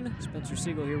afternoon. Spencer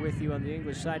Siegel here with you on the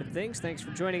English side of things. Thanks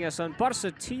for joining us on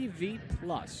Barca TV+.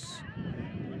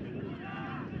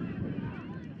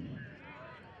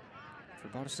 For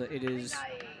Barca, it is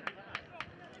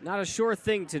not a sure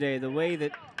thing today, the way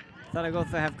that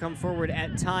Zaragoza have come forward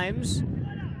at times.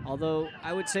 Although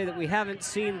I would say that we haven't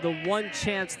seen the one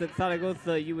chance that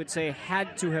Zaragoza, you would say,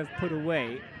 had to have put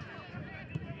away.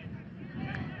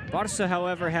 Barca,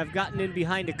 however, have gotten in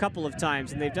behind a couple of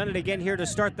times, and they've done it again here to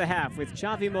start the half with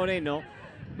Xavi Moreno,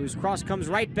 whose cross comes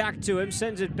right back to him,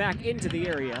 sends it back into the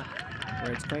area,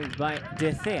 where it's claimed by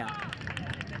Desde,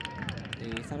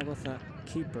 the Zaragoza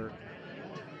keeper.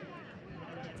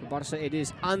 For Barca, it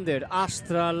is Ander,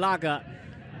 Astralaga,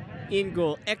 in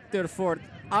goal, Hector Fort,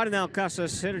 Arnau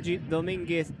Casas, Sergi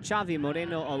Dominguez, Xavi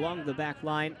Moreno along the back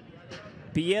line.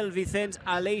 Biel Vicens,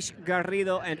 Aleix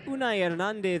Garrido, and Unai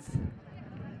Hernandez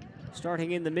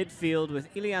starting in the midfield with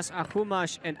Ilias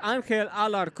Ahumash and Angel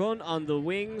Alarcón on the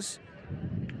wings.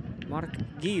 Marc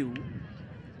Guiu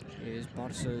is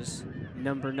Barca's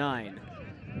number 9.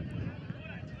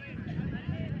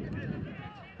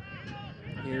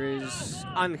 Here is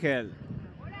Angel.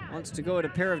 Wants to go at a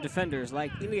pair of defenders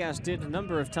like Ilias did a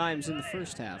number of times in the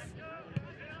first half.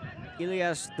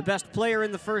 Ilias, the best player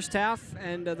in the first half,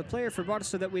 and the player for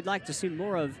Barca that we'd like to see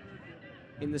more of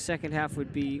in the second half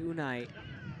would be Unai.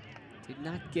 Did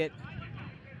not get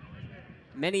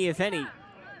many, if any,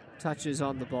 touches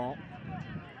on the ball.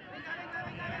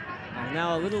 And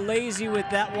now a little lazy with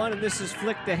that one, and this is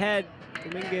flicked ahead.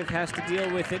 Dominguez has to deal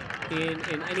with it in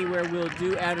an anywhere will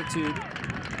do attitude.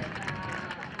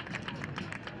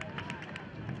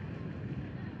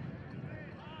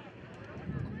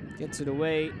 Gets it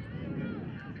away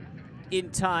in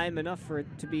time, enough for it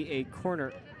to be a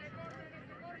corner.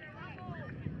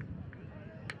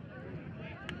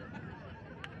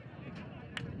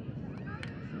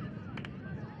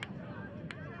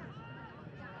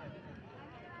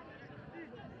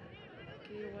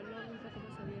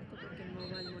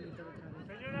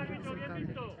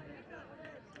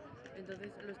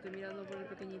 Entonces lo estoy mirando por el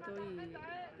pequeñito y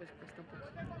pues cuesta un poco.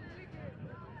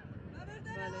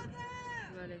 Vale,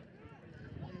 vale.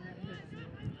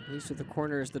 These are the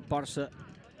corners that Barca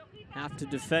have to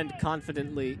defend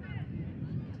confidently.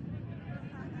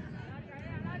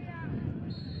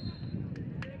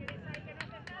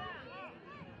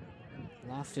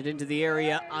 Lofted into the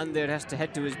area. Ander has to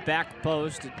head to his back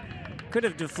post. It could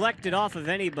have deflected off of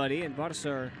anybody, and Barca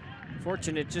are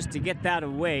fortunate just to get that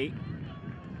away.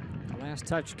 The last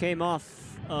touch came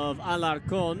off of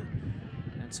Alarcón,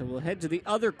 and so we'll head to the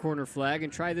other corner flag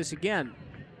and try this again.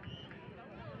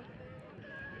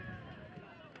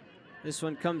 This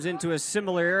one comes into a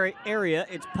similar area.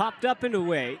 It's popped up and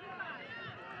away.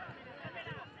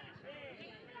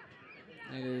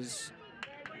 It is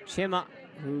Chema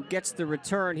who gets the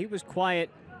return. He was quiet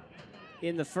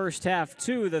in the first half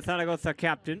too, the Zaragoza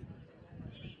captain.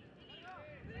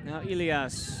 Now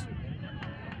Ilias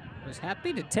was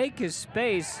happy to take his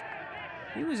space.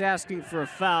 He was asking for a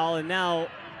foul, and now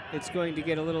it's going to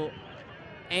get a little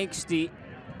angsty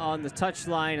on the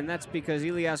touchline, and that's because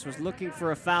Ilias was looking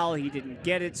for a foul. He didn't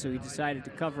get it, so he decided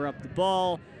to cover up the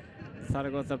ball. The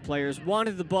Zaragoza players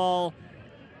wanted the ball,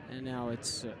 and now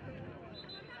it's a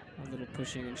little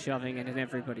pushing and shoving and an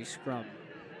everybody scrum.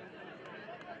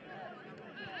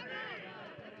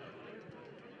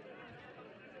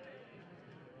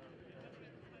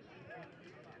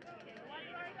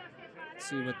 Let's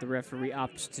see what the referee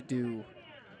opts to do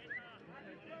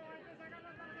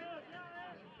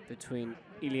between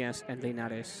Ilias and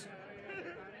Linares.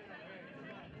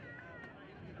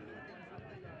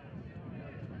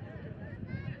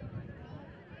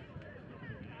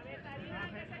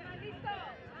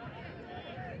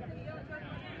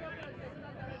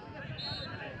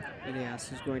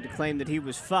 Ilias is going to claim that he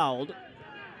was fouled.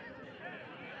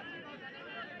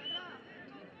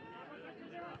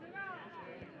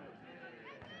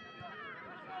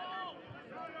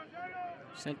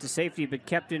 Sent to safety, but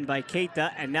kept in by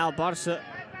Keita, and now Barca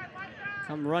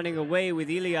come running away with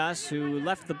Ilias, who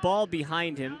left the ball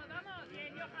behind him.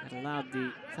 That allowed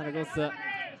the Zaragoza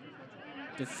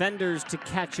defenders to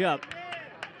catch up.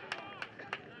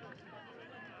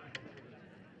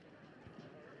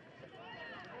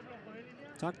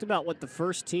 Talked about what the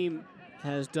first team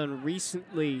has done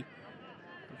recently.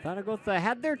 Zaragoza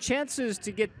had their chances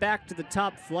to get back to the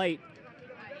top flight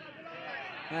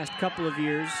last couple of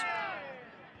years.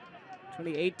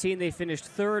 2018, they finished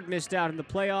third, missed out in the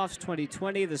playoffs.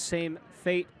 2020, the same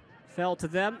fate fell to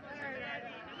them.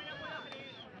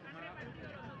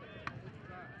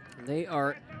 They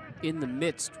are in the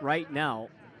midst right now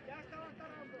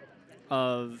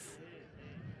of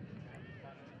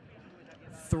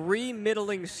 3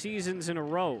 middling seasons in a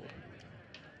row.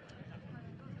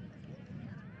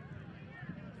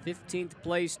 15th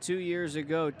place 2 years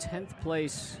ago, 10th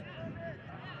place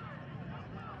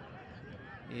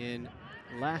in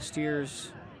last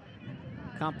year's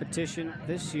competition.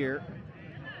 This year,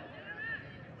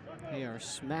 they are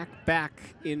smack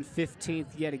back in 15th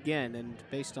yet again, and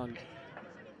based on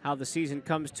how the season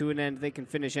comes to an end, they can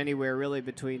finish anywhere really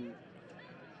between,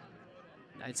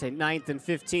 I'd say, 9th and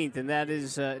 15th, and that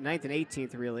is 9th and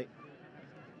 18th really.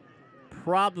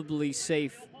 Probably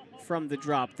safe from the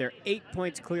drop. They're 8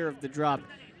 points clear of the drop.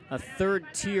 A third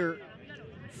tier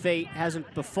fate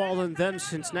hasn't befallen them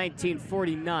since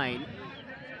 1949.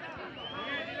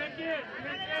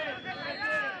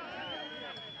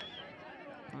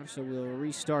 So we'll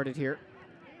restart it here.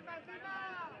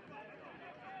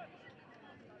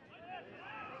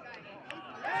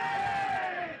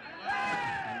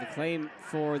 And the claim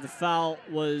for the foul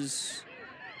was,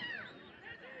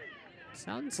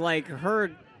 sounds like,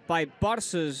 heard by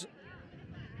Barca's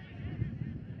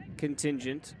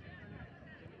contingent,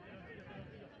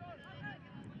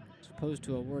 as opposed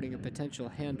to awarding a potential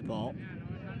handball.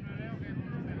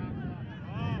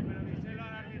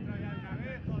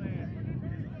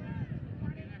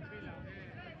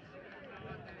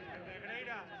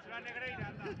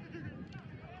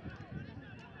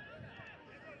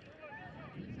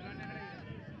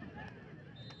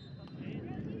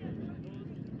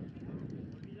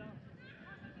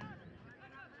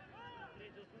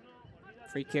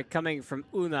 Free kick coming from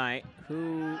Unai,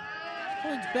 who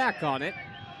holds back on it.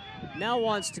 Now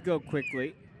wants to go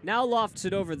quickly. Now lofts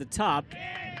it over the top.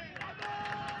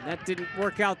 That didn't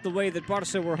work out the way that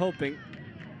Barca were hoping.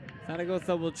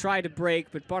 Zaragoza will try to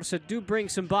break, but Barca do bring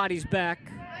some bodies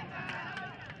back.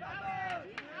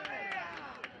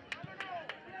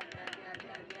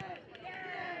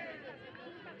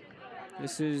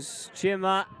 This is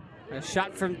Chima. A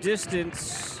shot from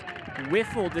distance.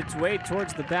 Whiffled its way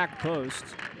towards the back post.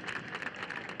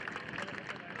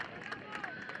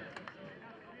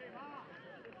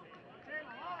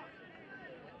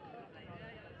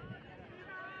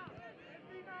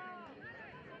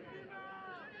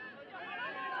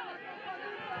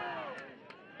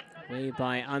 Way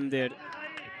by Ander.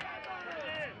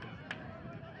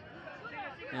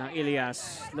 Now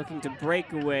Ilias looking to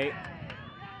break away.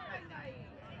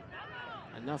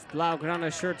 Enough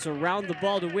Blaugrana shirts around the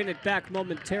ball to win it back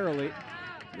momentarily.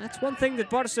 And that's one thing that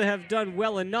Barca have done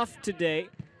well enough today.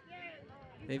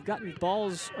 They've gotten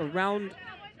balls around,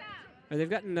 or they've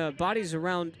gotten bodies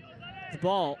around the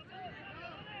ball.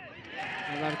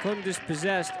 Alarcón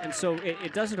dispossessed, and so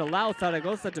it doesn't allow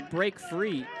Zaragoza to break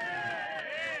free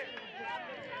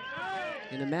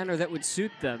in a manner that would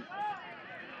suit them.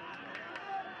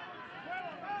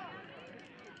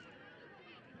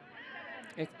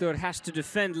 Hector has to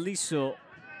defend Liso.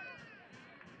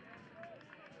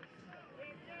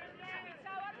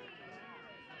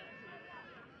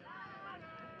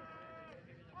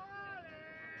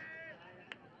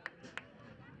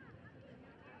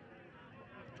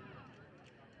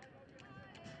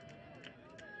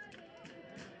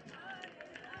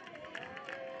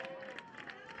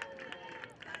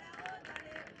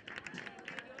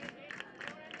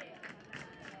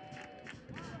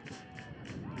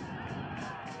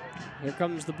 Here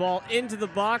comes the ball into the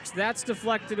box. That's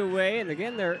deflected away. And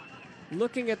again, they're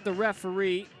looking at the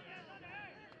referee.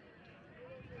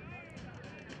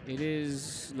 It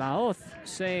is Laoth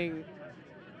saying,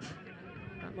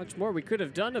 not much more we could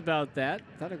have done about that.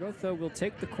 Zaragoza will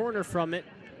take the corner from it.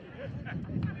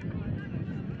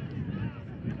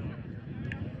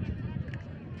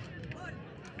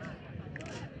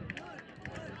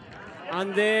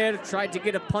 Ander tried to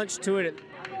get a punch to it.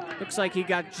 It looks like he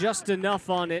got just enough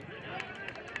on it.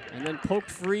 And then poked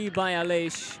free by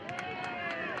Aleix.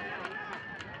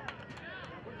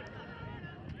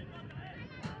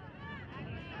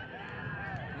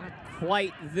 Not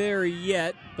quite there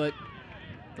yet, but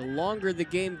the longer the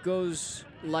game goes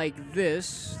like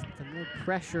this, the more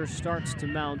pressure starts to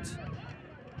mount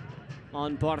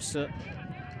on Barca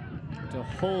to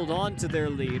hold on to their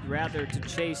lead rather than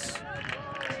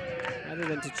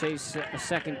to chase a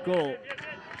second goal.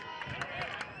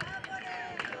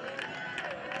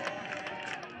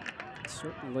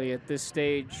 Certainly at this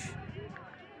stage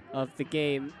of the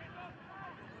game,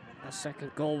 a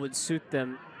second goal would suit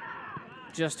them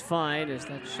just fine, as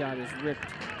that shot is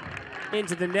ripped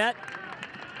into the net,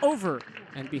 over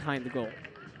and behind the goal.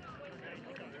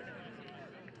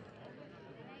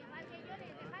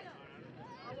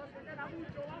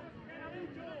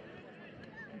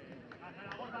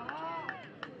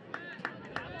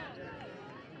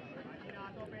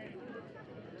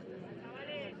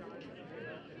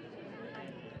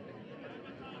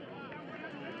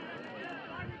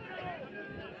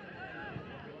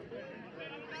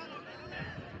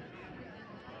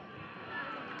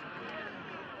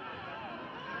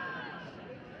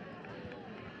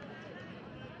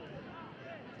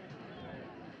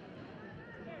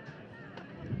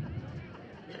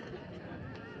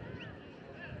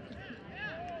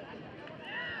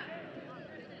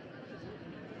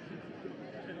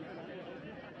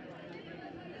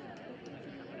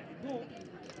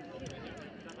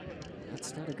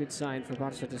 That's not a good sign for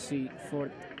Barca to see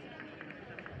Fort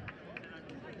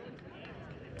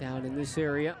down in this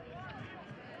area.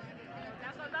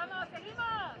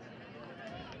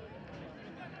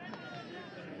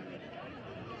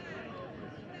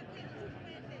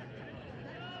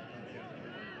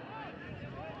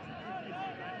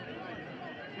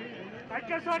 ¡Hay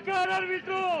que sacar,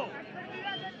 árbitro!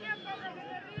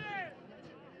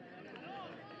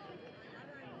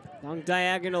 Long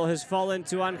diagonal has fallen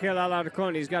to Angel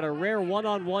Alarcón. He's got a rare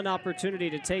one-on-one opportunity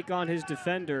to take on his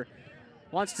defender.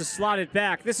 Wants to slot it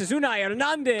back. This is Unai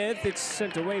Hernandez. It's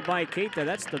sent away by Keita.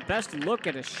 That's the best look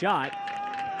at a shot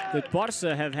that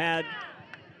Barca have had,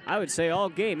 I would say, all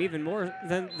game, even more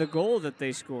than the goal that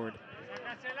they scored.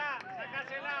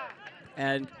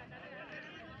 And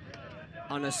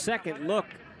on a second look,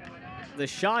 the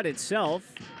shot itself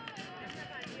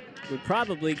would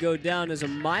probably go down as a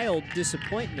mild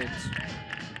disappointment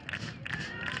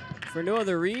for no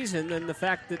other reason than the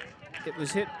fact that it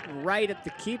was hit right at the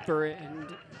keeper, and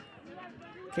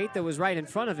Keita was right in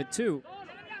front of it too.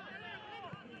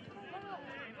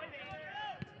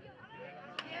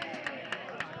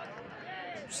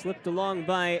 Slipped along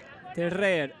by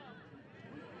Terrer.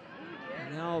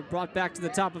 Now brought back to the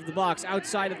top of the box,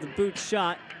 outside of the boot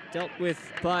shot, dealt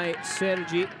with by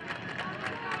Sergi.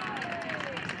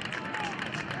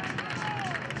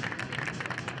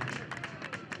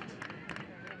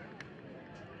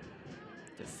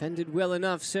 Defended well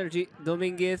enough, Sergi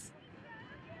Dominguez.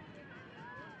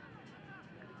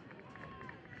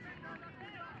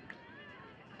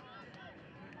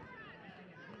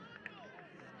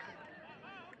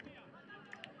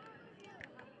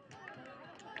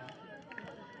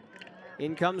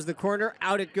 In comes the corner,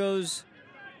 out it goes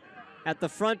at the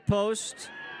front post.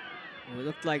 It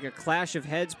looked like a clash of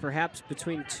heads, perhaps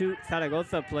between two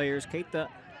Zaragoza players. Keita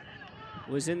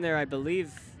was in there, I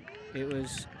believe it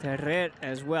was Terrer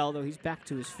as well, though he's back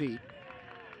to his feet.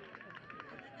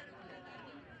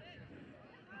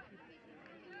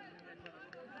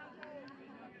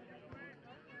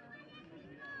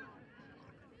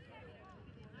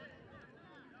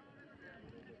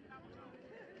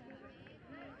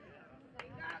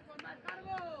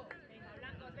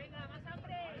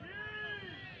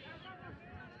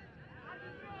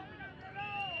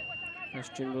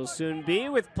 Question will soon be,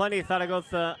 with plenty of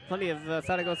Zaragoza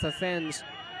fans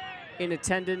in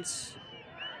attendance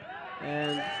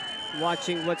and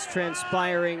watching what's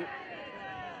transpiring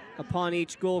upon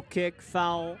each goal kick,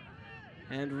 foul,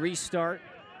 and restart.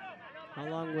 How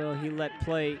long will he let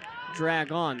play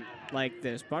drag on like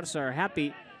this? Barca are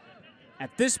happy at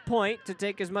this point to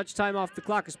take as much time off the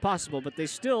clock as possible, but they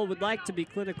still would like to be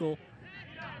clinical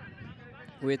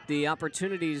with the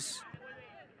opportunities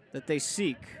that they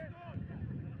seek.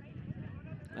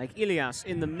 Like Ilias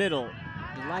in the middle.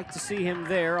 You'd like to see him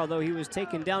there, although he was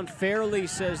taken down fairly,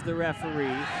 says the referee.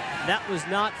 That was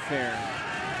not fair.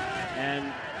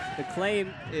 And the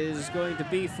claim is going to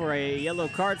be for a yellow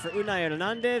card for Unai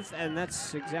Hernandez, and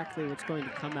that's exactly what's going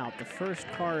to come out. The first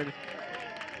card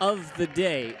of the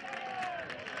day.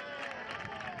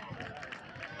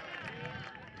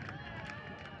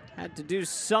 Had to do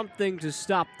something to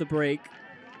stop the break.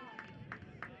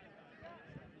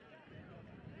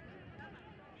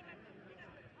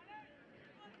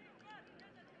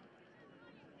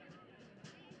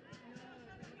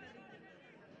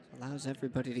 Allows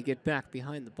everybody to get back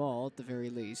behind the ball at the very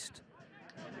least.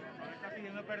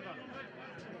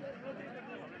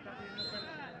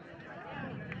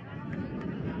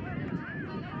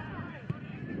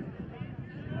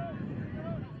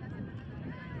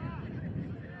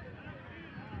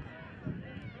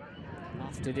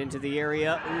 Lofted into the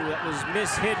area. Ooh, that was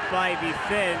mishit by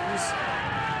defense.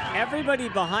 Everybody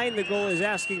behind the goal is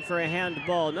asking for a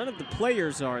handball. None of the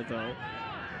players are, though.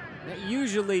 That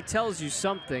usually tells you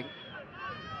something.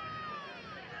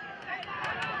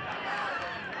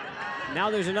 Now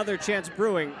there's another chance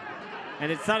brewing,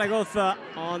 and it's Zaragoza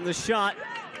on the shot.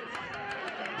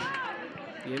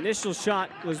 The initial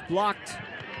shot was blocked.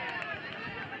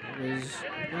 It was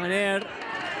Maner.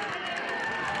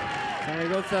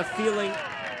 Zaragoza feeling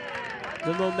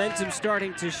the momentum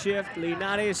starting to shift.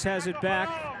 Linares has it back.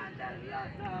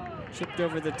 Chipped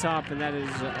over the top, and that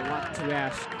is a lot to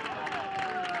ask.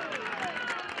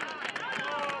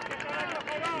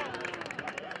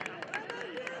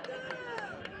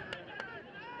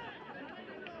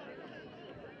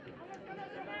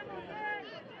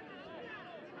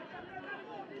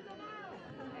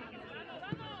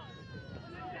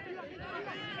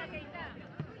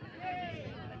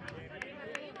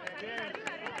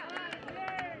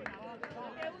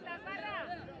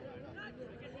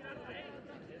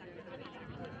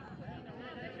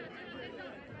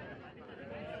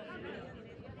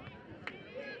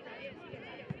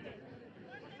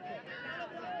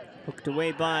 Hooked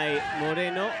away by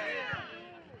Moreno.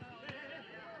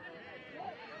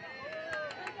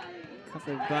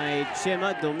 Covered by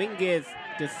Chema. Dominguez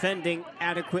defending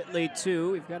adequately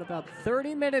too. We've got about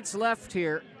 30 minutes left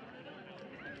here.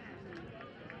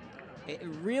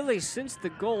 Really, since the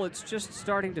goal, it's just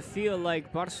starting to feel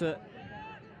like Barca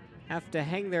have to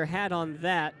hang their hat on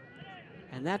that,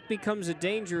 and that becomes a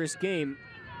dangerous game.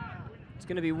 It's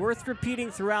going to be worth repeating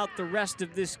throughout the rest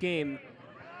of this game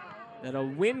that a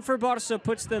win for Barca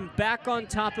puts them back on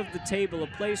top of the table, a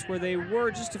place where they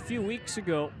were just a few weeks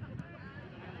ago.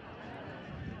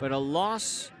 But a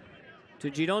loss to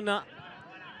Girona,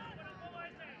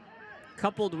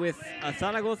 coupled with a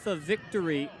Zaragoza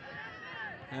victory,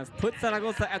 have put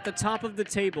Zaragoza at the top of the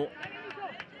table.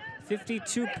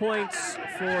 52 points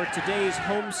for today's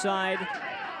home side,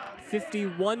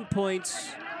 51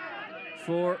 points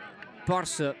for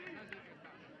Barca.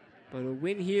 But a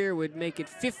win here would make it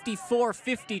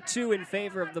 54-52 in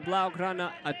favor of the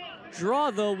Blaugrana. A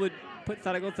draw, though, would put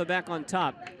Zaragoza back on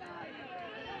top.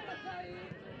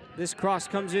 This cross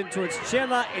comes in towards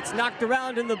Chema. It's knocked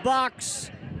around in the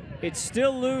box. It's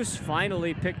still loose,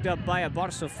 finally picked up by a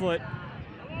Barca foot.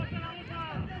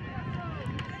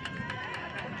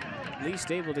 At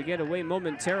least able to get away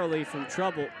momentarily from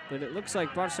trouble, but it looks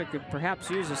like Barca could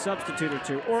perhaps use a substitute or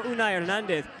two. Or Unai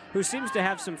Hernandez, who seems to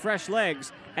have some fresh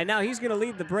legs, and now he's going to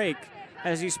lead the break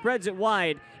as he spreads it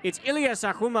wide. It's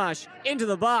Ilyas Ahumash into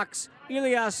the box.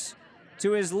 Ilyas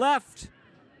to his left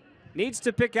needs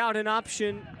to pick out an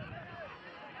option.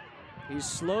 He's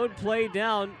slowed play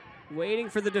down, waiting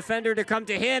for the defender to come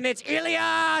to him. It's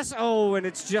Ilyas! Oh, and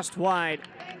it's just wide.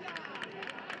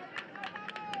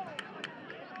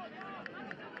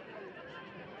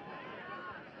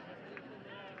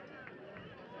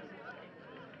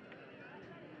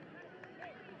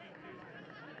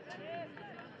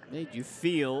 Made you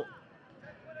feel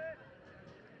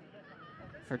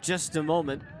for just a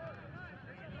moment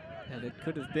that it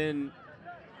could have been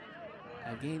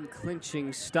a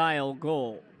game-clinching style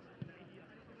goal.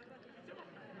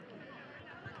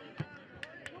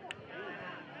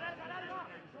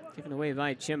 Given away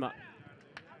by Chema.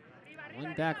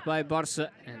 One back by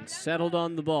Barca and settled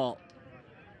on the ball.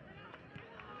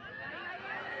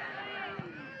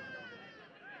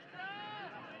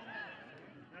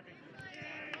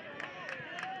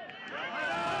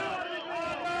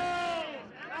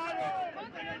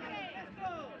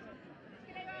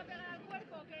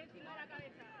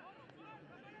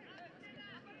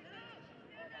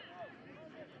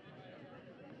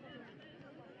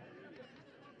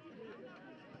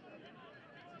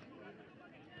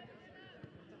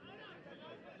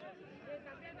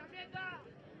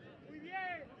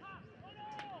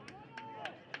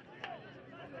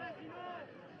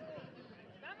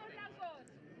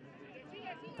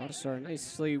 Barca are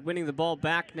nicely winning the ball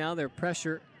back now. Their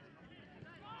pressure.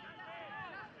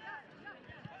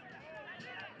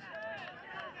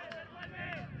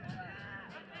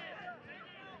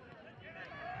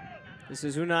 This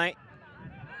is Unai.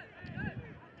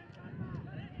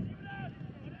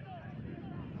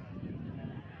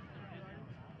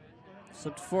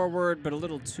 Slipped forward, but a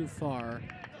little too far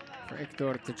for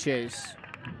Hector to chase.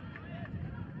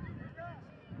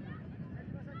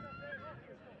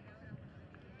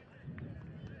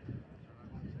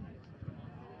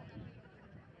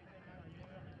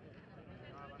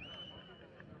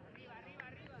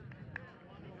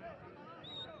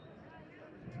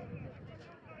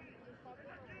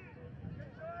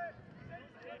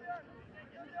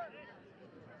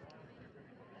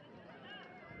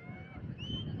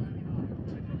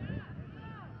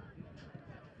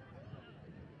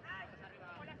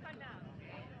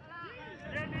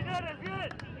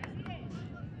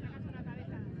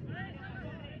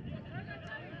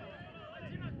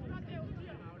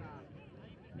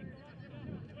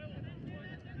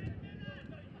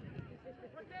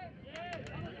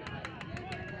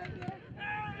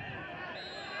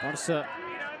 Barca,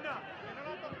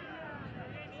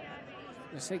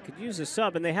 I say, could use a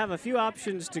sub, and they have a few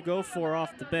options to go for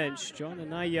off the bench. Joan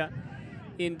Anaya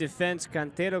in defense,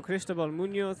 Cantero, Cristobal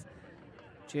Muñoz,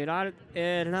 Gerard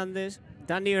Hernandez,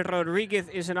 Daniel Rodriguez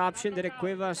is an option, Derek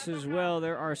Cuevas as well.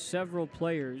 There are several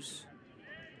players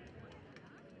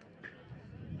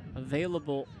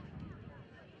available.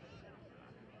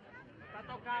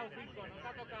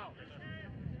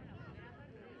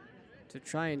 To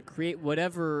try and create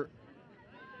whatever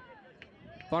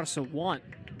Barca want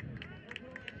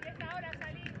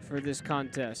for this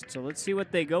contest. So let's see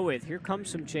what they go with. Here come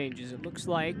some changes. It looks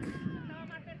like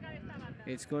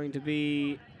it's going to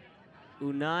be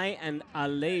Unai and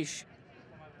Aleix.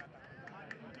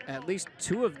 At least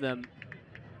two of them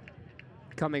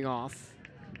coming off.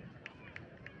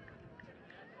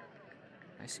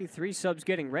 I see three subs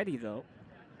getting ready though.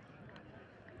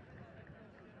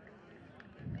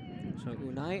 So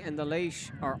Unai and Aleix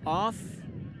are off.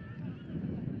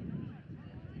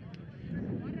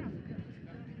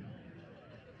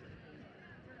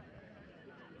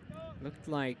 Looked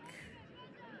like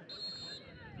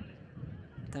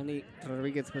Dani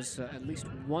Rodriguez was at least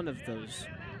one of those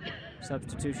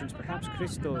substitutions, perhaps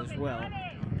Cristo as well.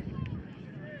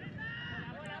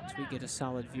 As we get a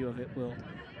solid view of it, we'll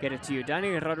get it to you.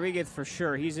 Dani Rodriguez for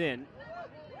sure, he's in.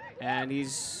 And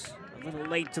he's a little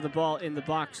late to the ball in the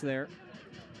box there.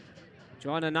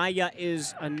 Joan Anaya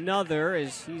is another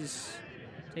as he's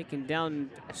taken down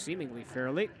seemingly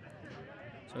fairly.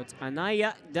 So it's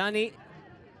Anaya, Dani,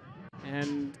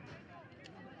 and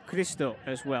Cristo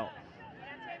as well.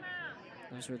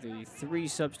 Those are the 3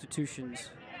 substitutions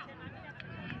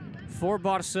for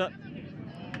Barca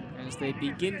as they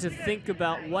begin to think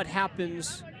about what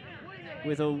happens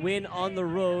with a win on the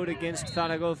road against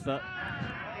Zaragoza.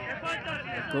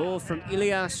 A goal from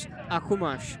Ilyas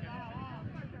Akumash.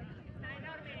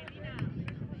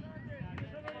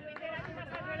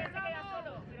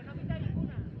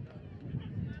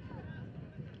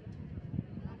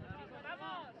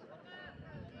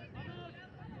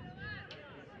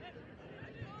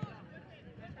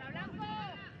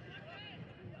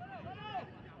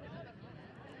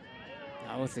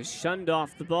 Alves is shunned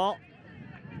off the ball.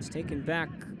 It's taken back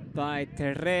by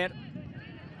Terrer.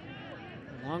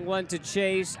 Long one to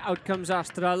chase. Out comes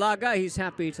Astralaga. He's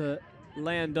happy to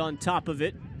land on top of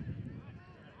it.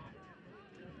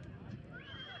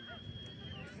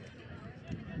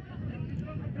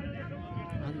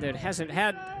 Ander hasn't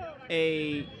had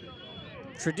a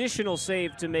traditional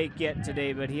save to make yet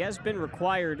today, but he has been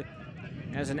required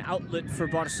as an outlet for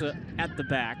Barca at the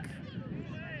back.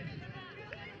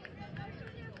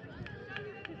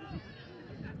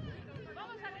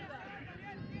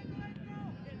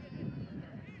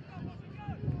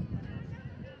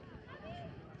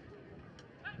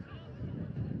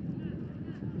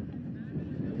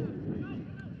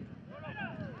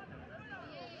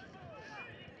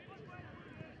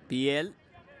 Biel.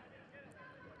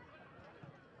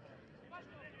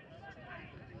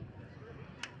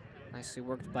 Nicely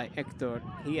worked by Hector.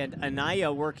 He and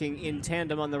Anaya working in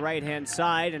tandem on the right-hand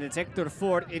side, and it's Hector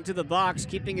Fort into the box,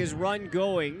 keeping his run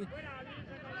going.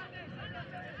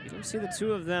 You don't see the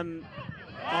 2 of them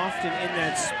often in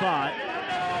that spot.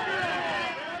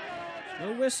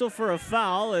 No whistle for a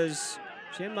foul as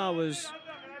Chema was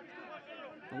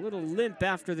a little limp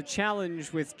after the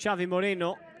challenge with Xavi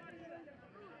Moreno.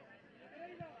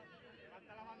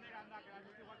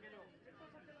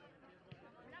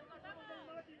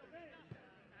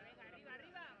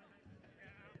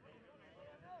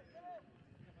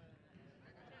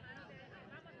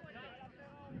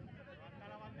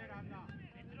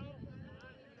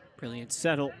 Brilliant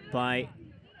settle by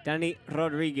Dani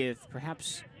Rodriguez.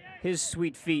 Perhaps his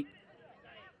sweet feet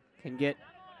can get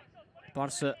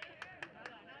Barca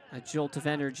a jolt of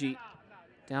energy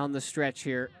down the stretch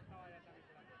here.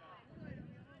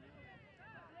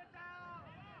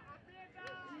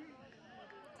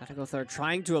 Zaragoza are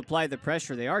trying to apply the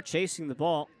pressure. They are chasing the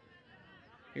ball.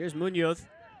 Here's Munoz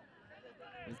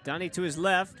with Dani to his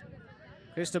left.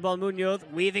 Cristobal Munoz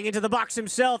weaving into the box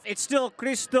himself. It's still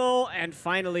Cristo, and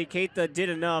finally Keita did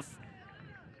enough.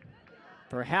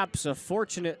 Perhaps a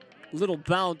fortunate little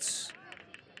bounce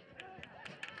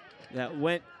that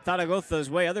went Zaragoza's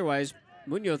way. Otherwise,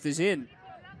 Munoz is in.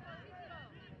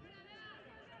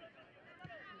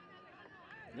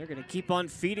 They're going to keep on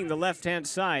feeding the left-hand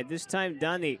side. This time,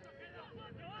 Dani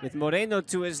with Moreno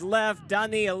to his left.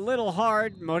 Dani a little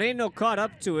hard. Moreno caught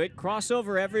up to it. Cross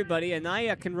over everybody.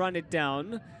 Anaya can run it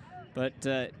down, but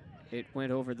it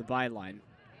went over the byline.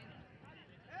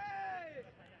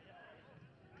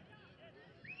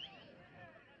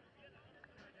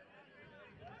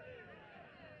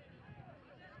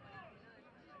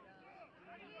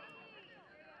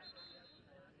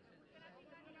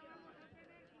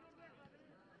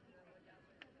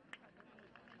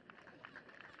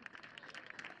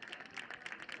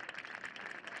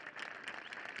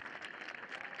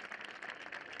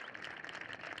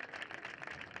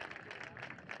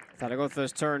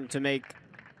 Zaragoza's turn to make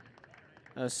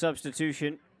a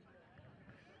substitution.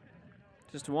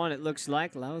 Just one, it looks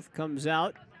like. Louth comes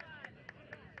out.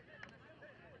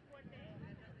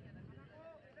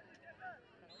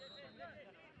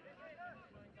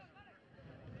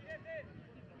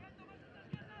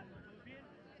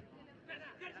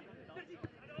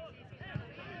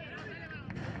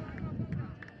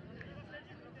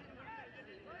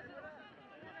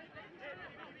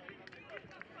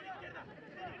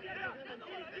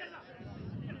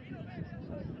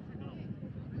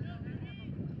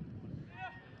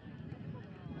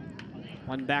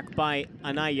 One back by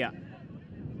Anaya.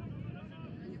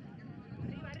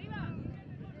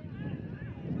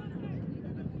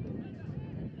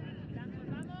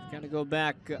 Got to go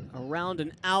back around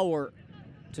an hour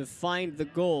to find the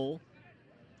goal.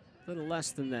 A little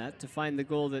less than that to find the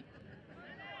goal that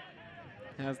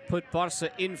have put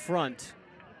Barca in front.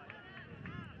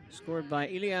 Scored by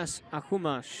Ilyas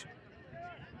Akumash.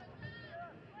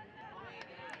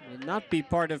 Will not be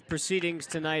part of proceedings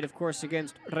tonight, of course,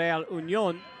 against Real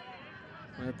Unión,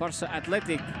 where Barca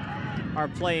Athletic are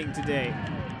playing today.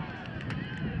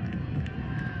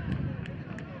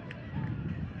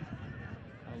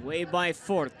 Away by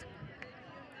Fort.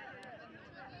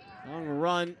 Long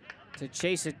run to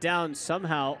chase it down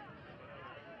somehow.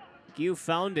 Guiu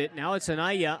found it. Now it's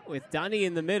Anaya with Dani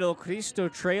in the middle. Cristo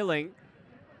trailing.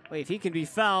 Wait, if he can be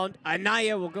found,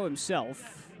 Anaya will go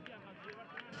himself.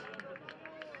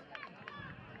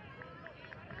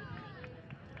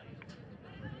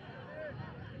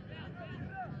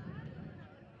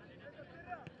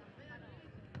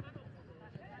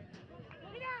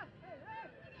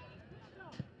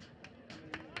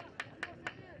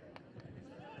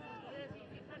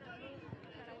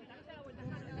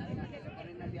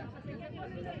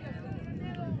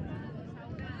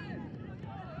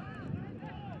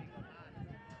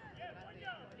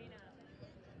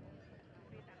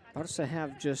 Barca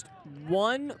have just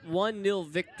one 1-0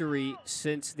 victory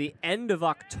since the end of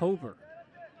October.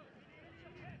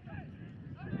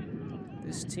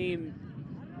 This team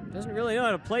doesn't really know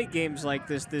how to play games like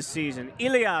this season.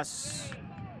 Ilias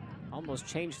almost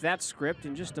changed that script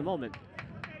in just a moment.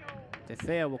 De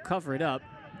Gea will cover it up.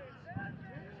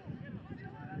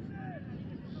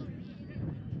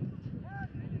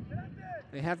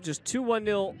 They have just two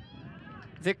 1-0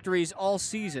 victories all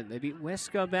season. They beat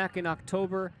Huesca back in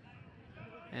October,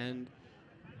 and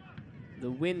the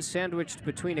win sandwiched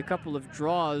between a couple of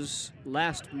draws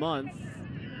last month.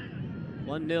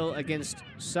 1-0 against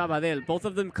Sabadell, both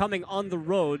of them coming on the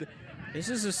road. This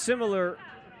is a similar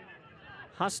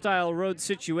hostile road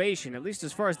situation, at least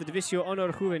as far as the División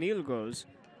Honor Juvenil goes.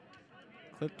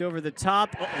 Clipped over the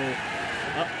top. A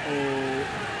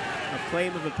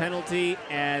claim of a penalty,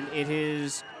 and it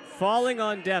is falling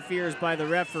on deaf ears by the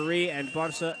referee, and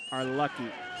Barca are lucky.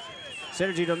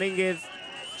 Sergi Dominguez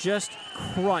just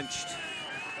crunched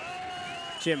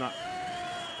Chima.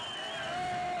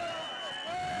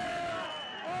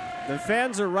 The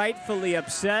fans are rightfully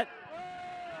upset.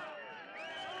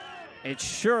 It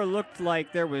sure looked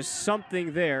like there was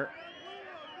something there.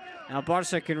 Now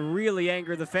Barca can really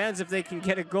anger the fans if they can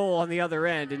get a goal on the other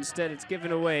end. Instead, it's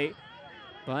given away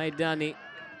by Dani.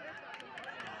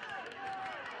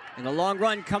 And a long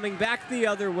run coming back the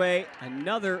other way.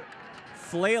 Another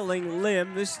flailing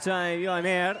limb, this time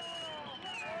Joner.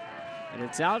 And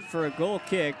it's out for a goal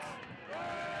kick.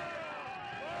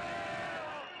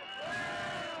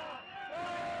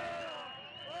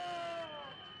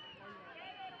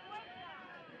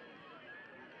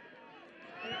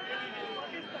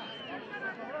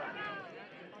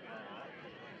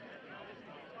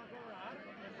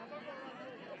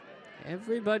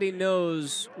 Everybody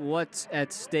knows what's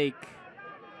at stake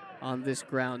on this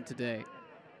ground today.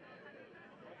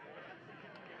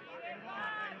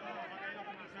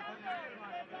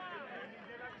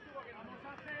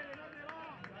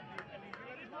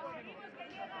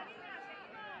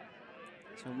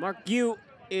 So Marc Guiu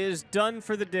is done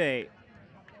for the day.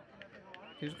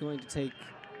 Who's going to take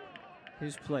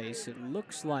his place? It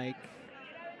looks like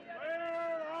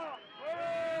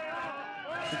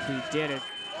he did it.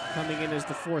 Coming in as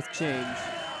the fourth change.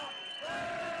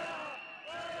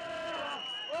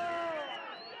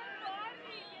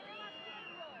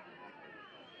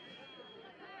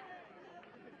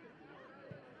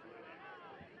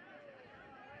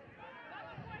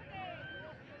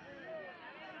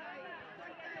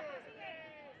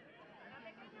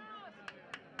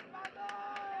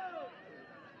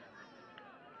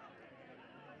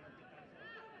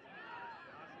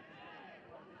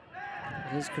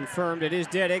 It is confirmed, it is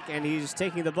Dedic, and he's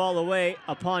taking the ball away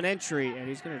upon entry, and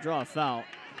he's going to draw a foul.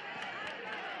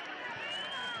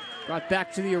 Brought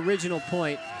back to the original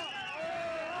point.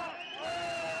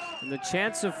 And the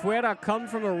chance of Fuera come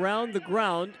from around the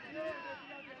ground.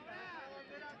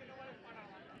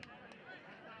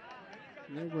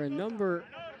 And there were a number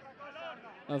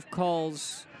of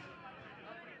calls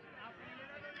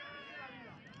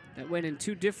that went in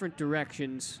two different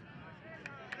directions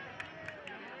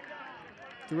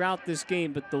throughout this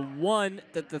game, but the one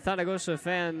that the Zaragoza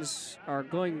fans are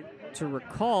going to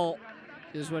recall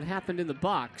is what happened in the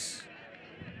box.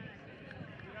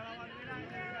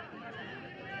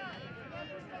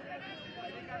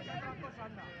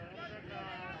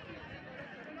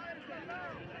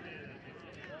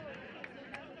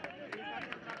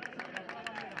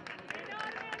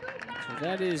 So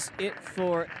that is it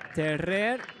for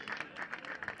Terrer.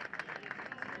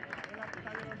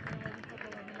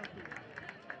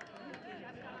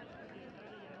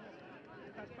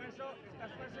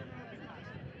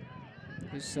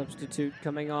 His substitute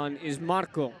coming on is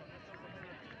Marco.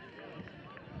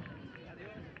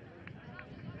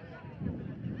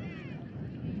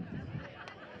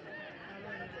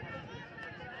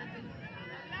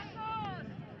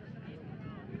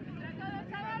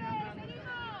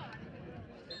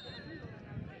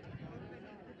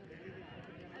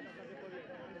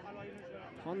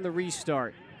 on the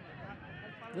restart.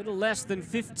 A little less than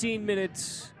 15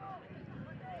 minutes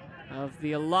of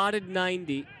the allotted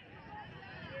 90.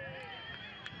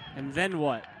 And then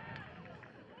what?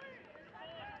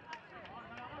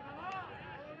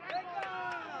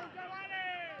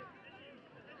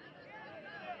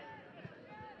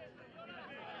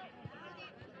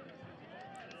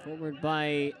 Forward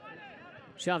by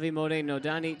Xavi Moreno.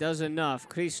 Dani does enough.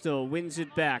 Cristo wins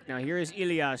it back. Now here is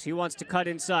Ilias. He wants to cut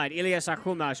inside. Ilias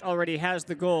Ajumas already has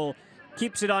the goal.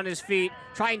 Keeps it on his feet.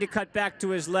 Trying to cut back to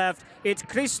his left. It's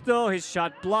Cristo. His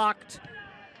shot blocked.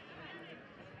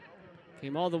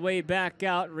 Came all the way back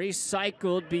out.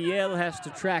 Recycled. Biel has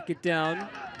to track it down.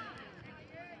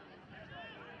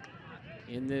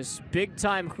 In this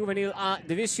big-time Juvenil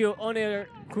Divisió Honor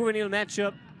Juvenil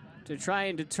matchup to try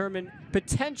and determine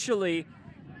potentially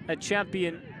a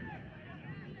champion.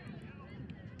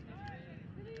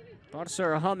 Barca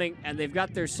are humming, and they've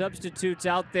got their substitutes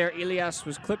out there. Ilias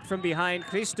was clipped from behind.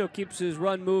 Cristo keeps his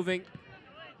run moving.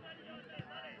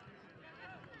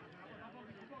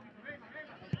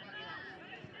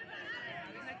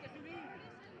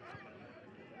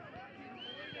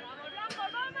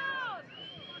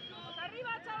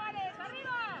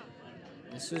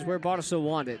 This is where Barca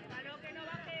wanted.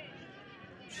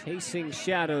 Chasing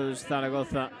shadows,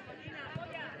 Zaragoza.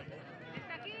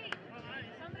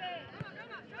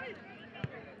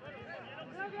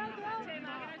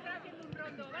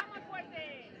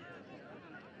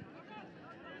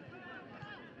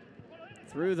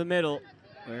 Through the middle,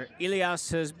 where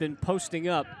Ilias has been posting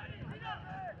up.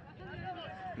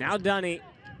 Now Dani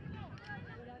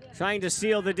trying to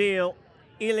seal the deal.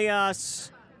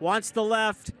 Ilias wants the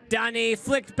left. Dani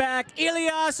flicked back.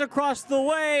 Ilias across the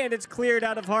way, and it's cleared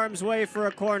out of harm's way for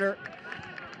a corner.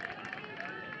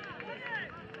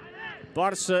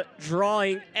 Barca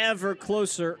drawing ever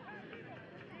closer.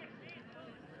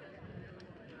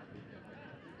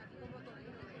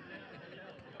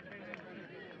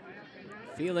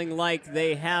 Feeling like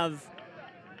they have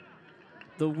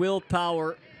the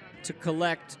willpower to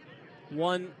collect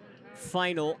one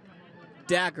final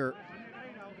dagger.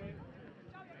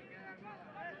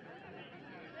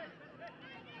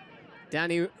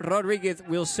 Dani Rodriguez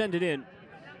will send it in.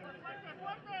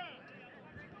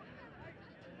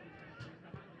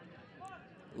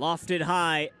 Lofted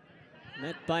high,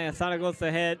 met by a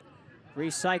Zaragoza head.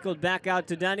 Recycled back out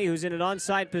to Dani, who's in an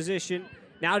onside position.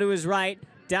 Now to his right,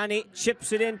 Dani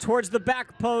chips it in towards the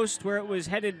back post where it was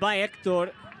headed by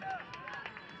Hector.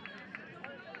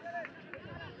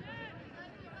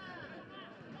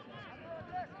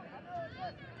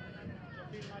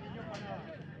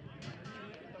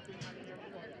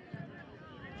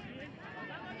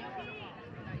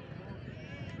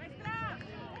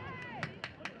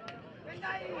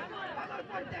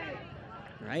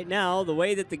 Right now, the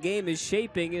way that the game is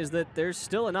shaping is that there's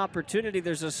still an opportunity.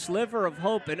 There's a sliver of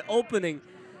hope, an opening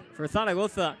for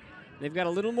Zaragoza. They've got a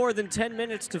little more than 10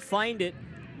 minutes to find it.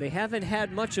 They haven't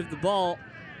had much of the ball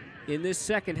in this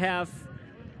second half.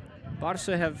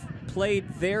 Barca have played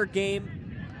their game.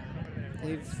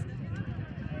 They've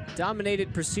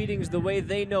dominated proceedings the way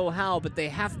they know how, but they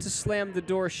have to slam the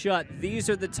door shut. These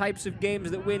are the types of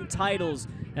games that win titles,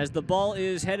 as the ball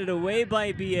is headed away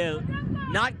by Biel.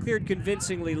 Not cleared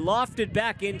convincingly, lofted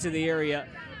back into the area.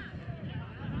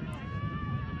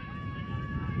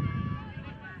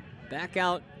 Back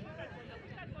out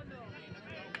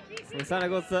for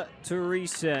Zaragoza to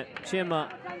reset. Chema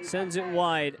sends it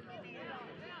wide.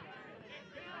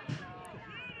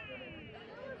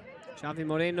 Xavi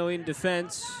Moreno in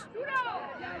defense.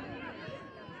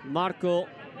 Marco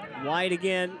wide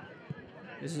again.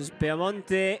 This is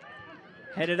Belmonte.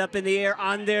 Headed up in the air.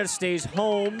 Ander stays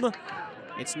home.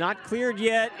 It's not cleared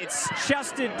yet. It's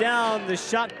chested down. The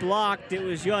shot blocked. It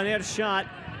was Joner's shot.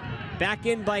 Back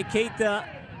in by Keita.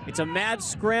 It's a mad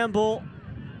scramble.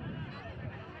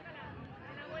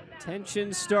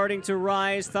 Tension starting to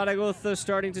rise. Zaragoza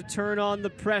starting to turn on the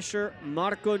pressure.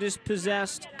 Marco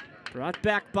dispossessed. Brought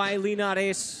back by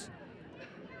Linares.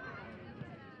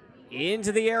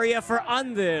 Into the area for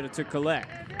Ander to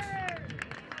collect.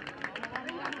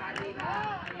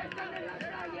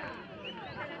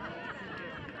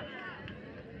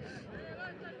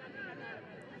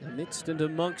 Amidst and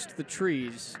amongst the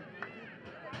trees.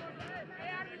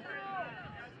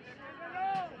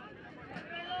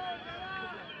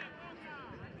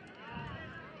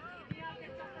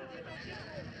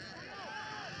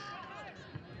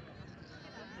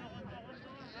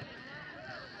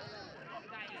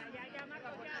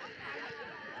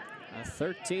 A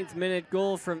 13th minute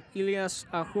goal from Ilias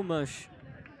Ajumas.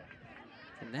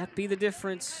 Can that be the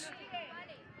difference?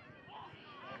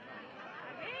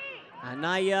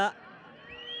 Anaya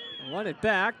won it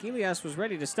back. Ilias was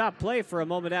ready to stop play for a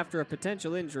moment after a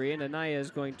potential injury, and Anaya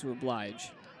is going to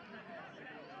oblige.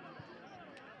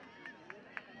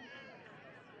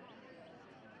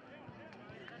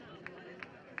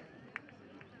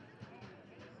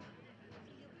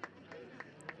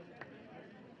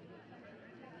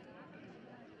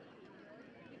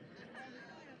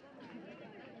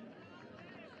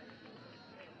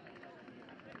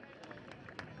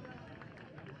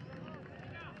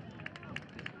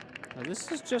 Now,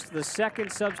 this is just the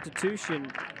second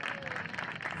substitution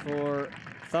for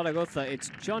Zaragoza. It's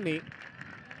Johnny.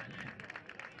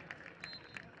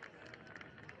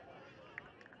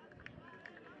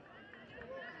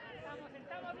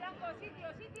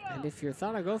 And if you're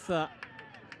Zaragoza,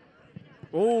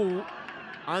 oh,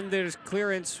 Ander's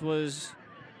clearance was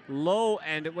low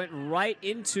and it went right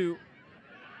into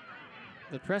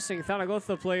the pressing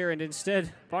Zaragoza player, and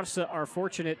instead Barca are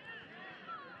fortunate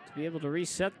to be able to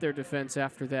reset their defense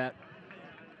after that.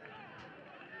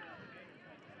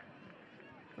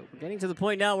 But we're getting to the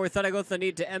point now where Zaragoza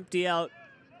need to empty out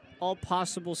all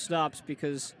possible stops,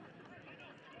 because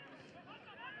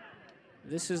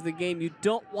this is the game you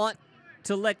don't want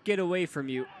to let get away from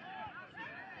you.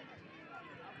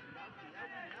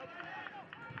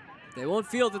 They won't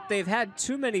feel that they've had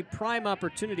too many prime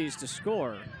opportunities to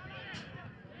score.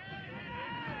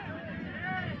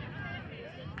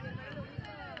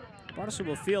 Barca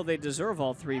will feel they deserve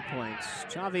all 3 points.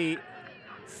 Xavi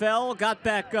fell, got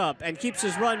back up, and keeps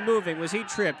his run moving. Was he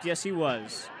tripped? Yes, he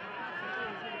was.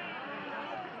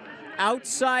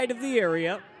 Outside of the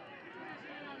area.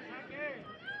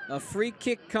 A free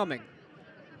kick coming.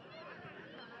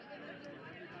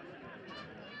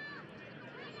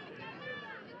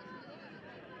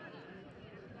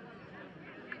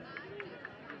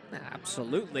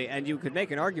 Absolutely, and you could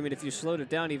make an argument if you slowed it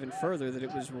down even further that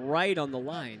it was right on the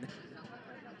line.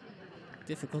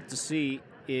 Difficult to see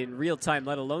in real time,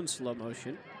 let alone slow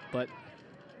motion, but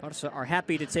Barca are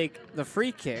happy to take the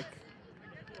free kick,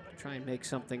 try and make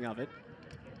something of it.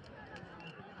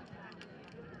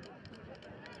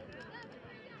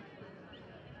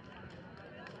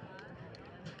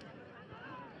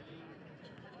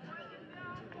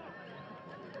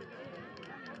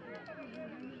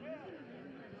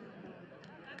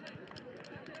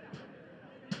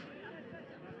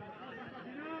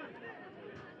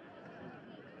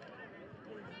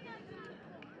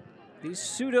 These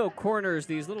pseudo corners,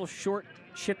 these little short,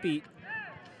 chippy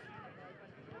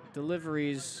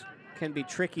deliveries can be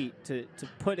tricky to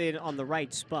put in on the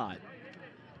right spot.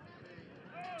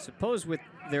 Suppose with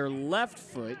their left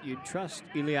foot, you'd trust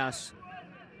Ilias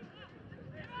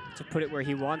to put it where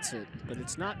he wants it, but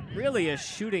it's not really a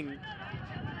shooting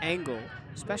angle,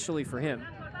 especially for him.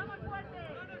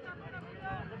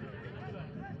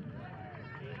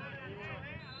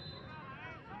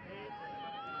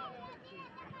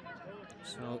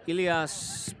 So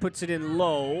Ilias puts it in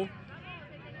low,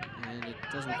 and it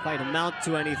doesn't quite amount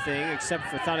to anything except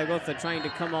for Zaragoza trying to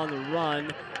come on the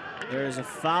run. There is a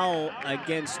foul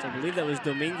against, I believe that was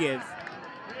Dominguez,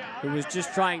 who was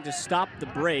just trying to stop the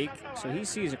break, so he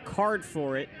sees a card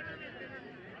for it.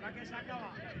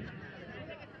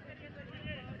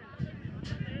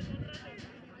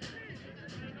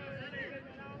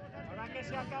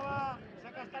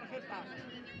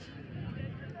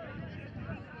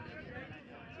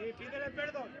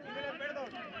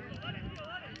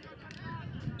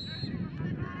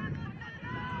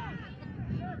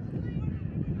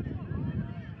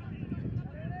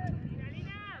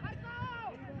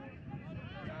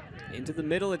 Into the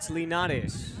middle, it's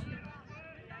Linares.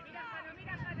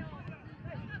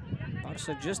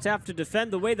 Barca just have to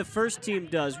defend the way the first team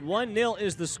does. 1-0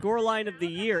 is the scoreline of the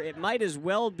year. It might as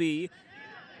well be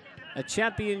a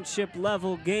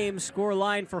championship-level game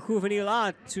scoreline for Juvenil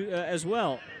A as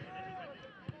well.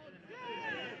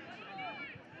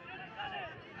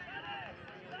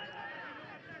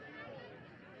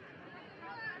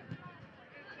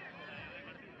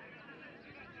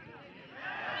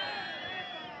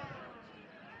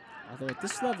 Although at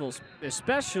this level,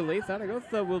 especially,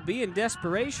 Zaragoza will be in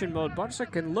desperation mode. Barca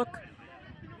can look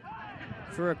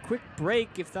for a quick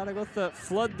break if Zaragoza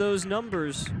flood those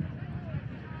numbers.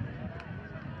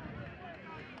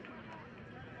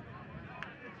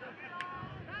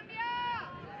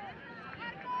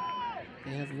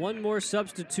 They have one more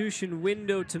substitution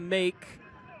window to make.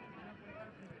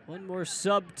 One more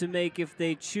sub to make if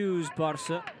they choose,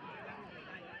 Barca.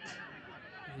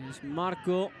 Here's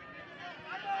Marco.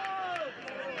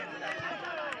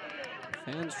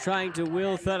 Fans trying to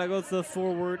will Zaragoza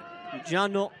forward.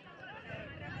 Jano,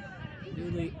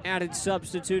 newly added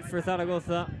substitute for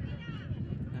Zaragoza.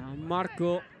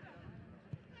 Marco.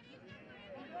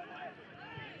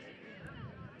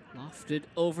 Lofted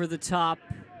over the top.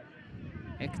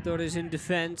 Hector is in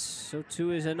defense, so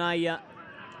too is Anaya.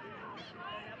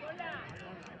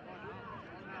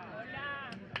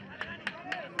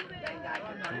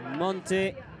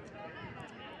 Monte.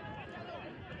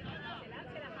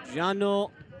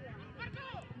 Jano.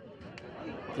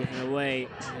 Given away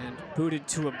and booted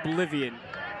to oblivion.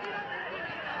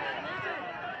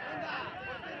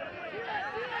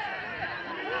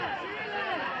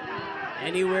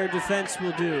 Anywhere defense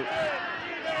will do.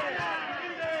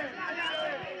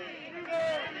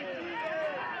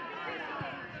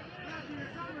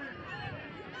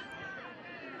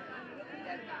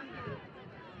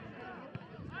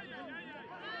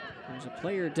 There's a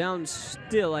player down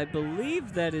still. I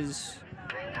believe that is...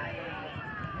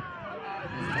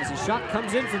 As a shot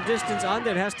comes in from distance,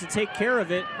 Ander has to take care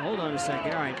of it. Hold on a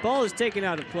second. All right, ball is taken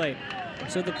out of play.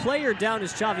 So the player down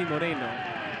is Xavi Moreno.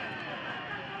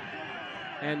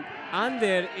 And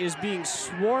Ander is being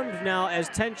swarmed now as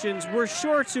tensions were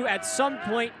sure to, at some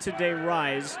point today,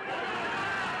 rise.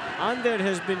 Ander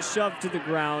has been shoved to the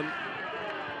ground.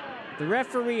 The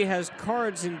referee has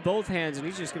cards in both hands, and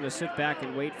he's just going to sit back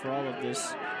and wait for all of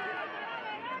this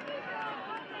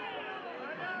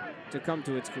to come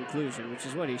to its conclusion, which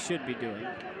is what he should be doing.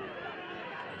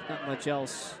 Not much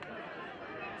else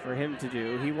for him to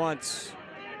do. He wants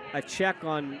a check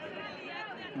on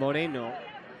Moreno.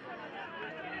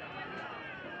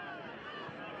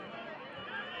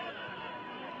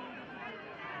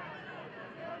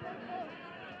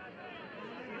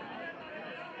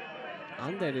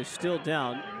 Ander is still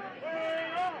down.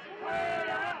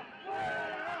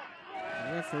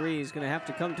 The referee is going to have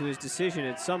to come to his decision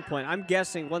at some point. I'm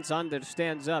guessing once Ander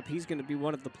stands up, he's going to be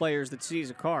one of the players that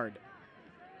sees a card.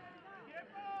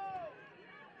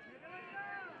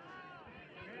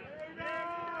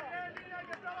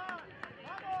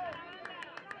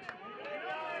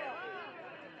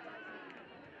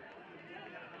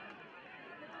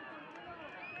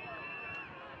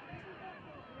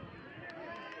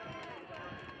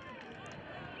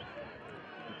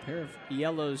 A pair of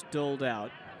yellows doled out.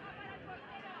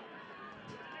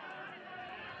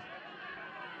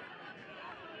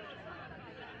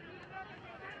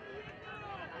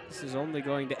 This is only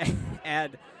going to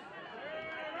add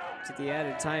to the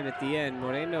added time at the end.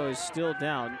 Moreno is still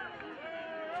down.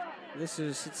 This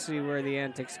is, let's see where the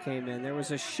antics came in. There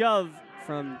was a shove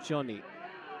from Johnny.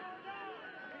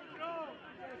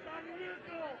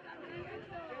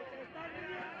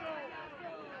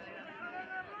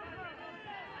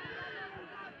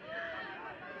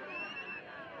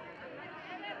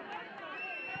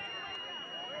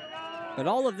 But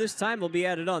all of this time will be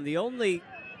added on. The only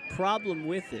problem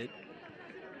with it,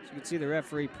 as you can see the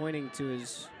referee pointing to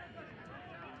his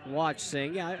watch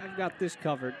saying, yeah, I've got this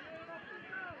covered.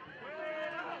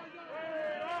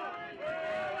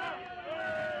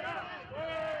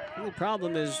 The only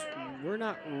problem is we're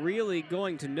not really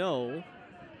going to know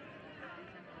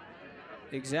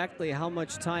exactly how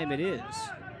much time it is,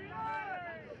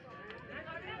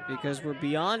 because we're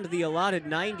beyond the allotted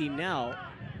 90 now.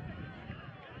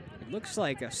 It looks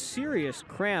like a serious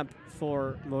cramp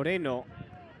for Moreno.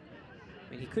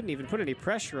 I mean, he couldn't even put any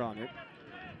pressure on it.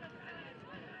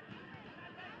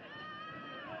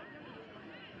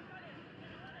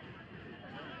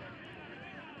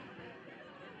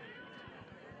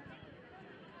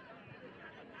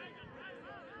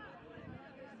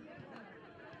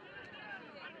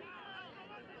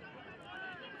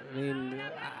 I mean,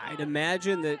 I'd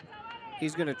imagine that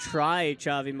he's going to try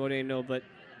Xavi Moreno, but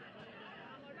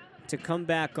to come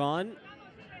back on,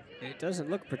 it doesn't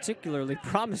look particularly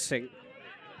promising.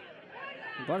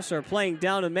 Barca are playing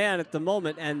down a man at the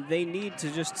moment, and they need to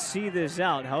just see this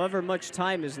out. However much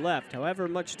time is left, however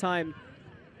much time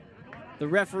the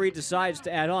referee decides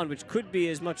to add on, which could be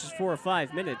as much as 4 or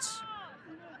 5 minutes.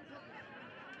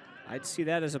 I'd see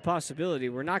that as a possibility.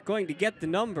 We're not going to get the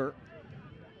number,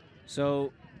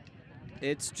 so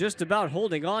it's just about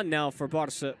holding on now for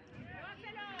Barca.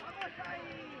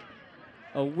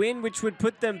 A win which would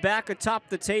put them back atop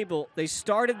the table. They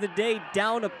started the day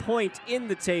down a point in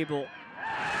the table.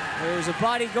 There's a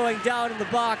body going down in the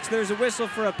box. There's a whistle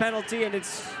for a penalty, and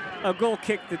it's a goal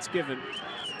kick that's given.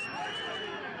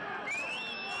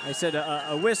 I said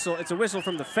a whistle. It's a whistle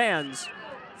from the fans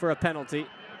for a penalty.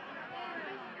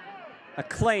 A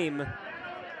claim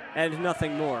and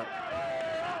nothing more.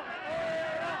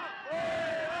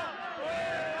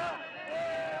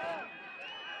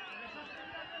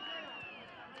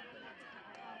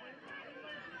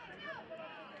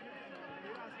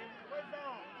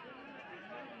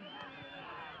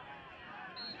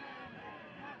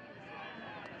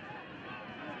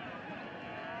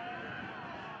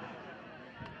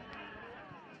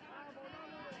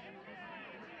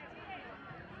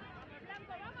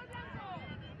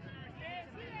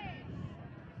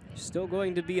 Still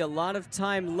going to be a lot of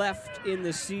time left in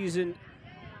the season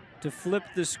to flip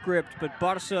the script, but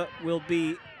Barca will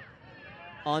be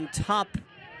on top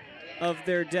of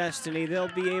their destiny.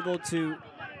 They'll be able to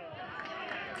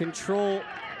control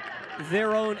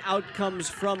their own outcomes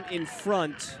from in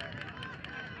front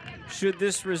should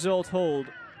this result hold.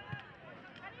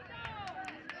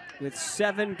 With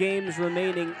 7 games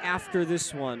remaining after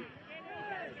this one.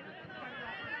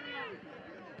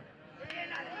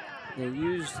 They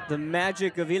used the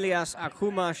magic of Ilias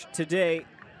Akumash today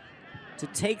to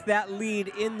take that lead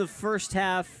in the first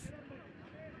half.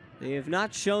 They have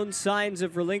not shown signs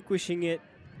of relinquishing it.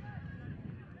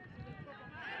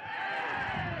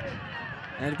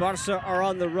 And Barca are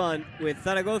on the run, with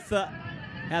Zaragoza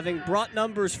having brought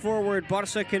numbers forward.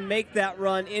 Barca can make that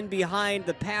run in behind.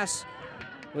 The pass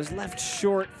was left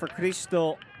short for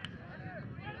Cristo.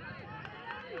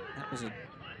 That was a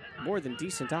more than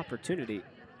decent opportunity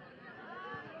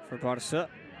for Barca.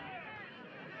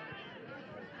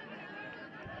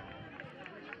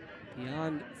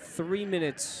 Beyond 3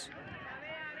 minutes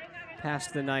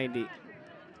past the 90.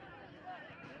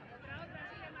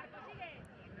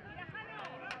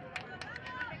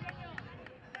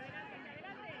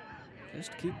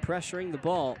 Just keep pressuring the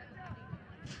ball.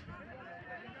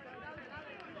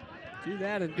 Do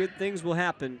that and good things will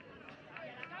happen.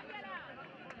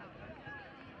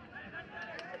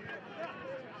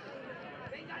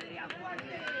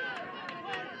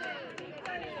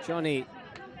 Johnny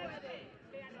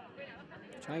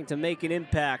trying to make an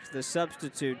impact, the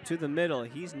substitute to the middle.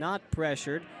 He's not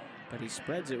pressured, but he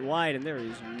spreads it wide and there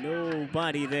is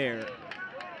nobody there.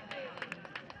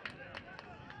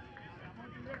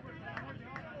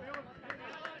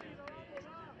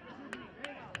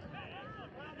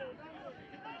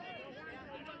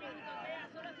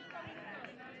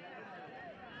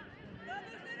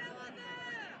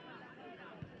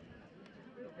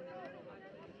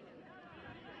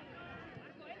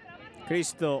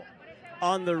 Cristo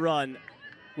on the run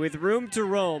with room to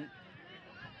roam.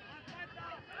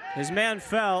 His man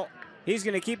fell. He's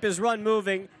going to keep his run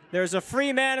moving. There's a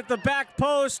free man at the back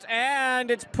post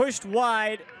and it's pushed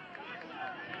wide.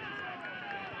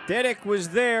 Derek was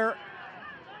there.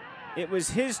 It was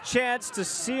his chance to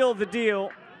seal the deal.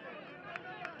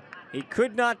 He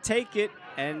could not take it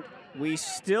and we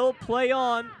still play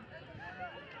on.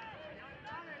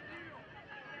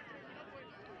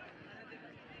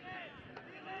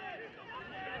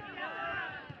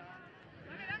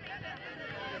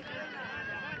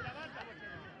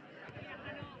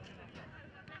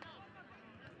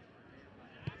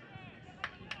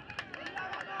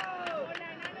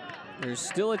 There's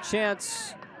still a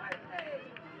chance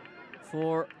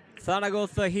for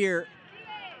Zaragoza here.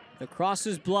 The cross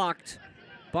is blocked.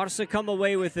 Barca come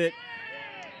away with it.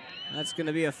 That's going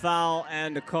to be a foul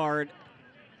and a card.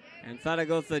 And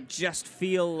Zaragoza just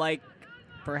feel like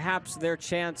perhaps their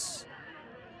chance,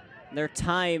 their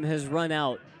time has run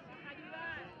out.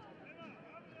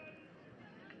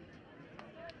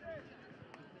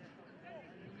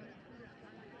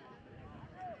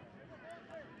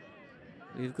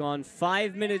 We've gone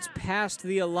 5 minutes past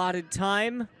the allotted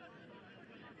time.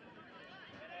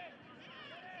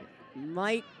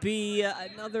 Might be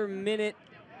another minute,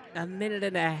 a minute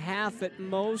and a half at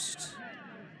most.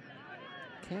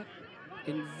 Can't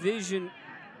envision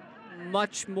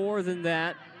much more than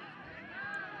that.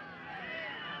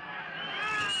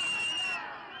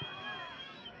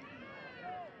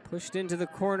 Pushed into the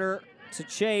corner to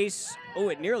chase. Oh,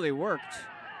 it nearly worked.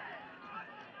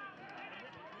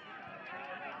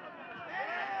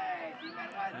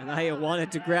 Anaya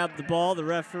wanted to grab the ball. The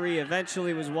referee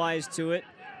eventually was wise to it.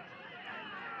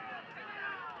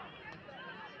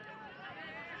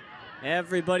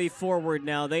 Everybody forward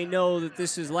now. They know that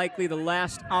this is likely the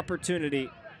last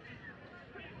opportunity.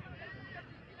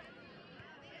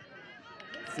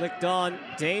 Flicked on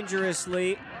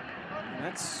dangerously.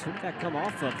 Who did that come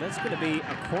off of? That's going to be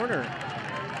a corner.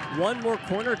 One more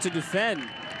corner to defend.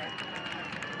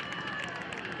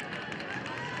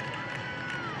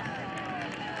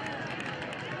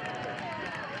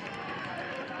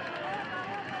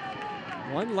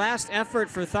 One last effort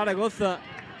for Zaragoza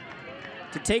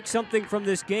to take something from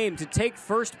this game, to take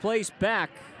first place back.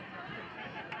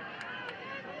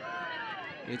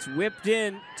 It's whipped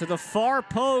in to the far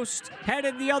post,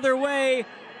 headed the other way.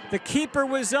 The keeper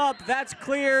was up, that's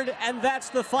cleared, and that's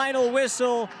the final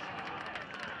whistle.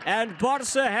 And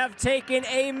Barca have taken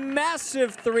a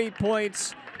massive 3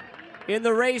 points in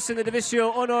the race in the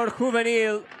División Honor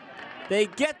Juvenil. They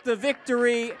get the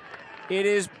victory. It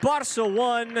is Barca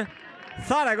 1,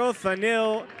 Zaragoza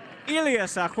 0.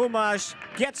 Ilias Akumash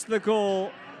gets the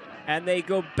goal. and they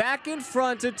go back in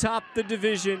front to top the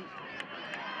division.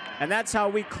 And that's how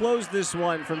we close this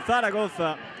one from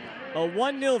Zaragoza. A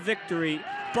 1-0 victory.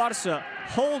 Barca,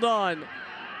 hold on.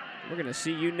 We're going to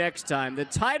see you next time. The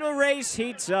title race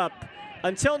heats up.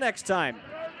 Until next time,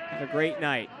 have a great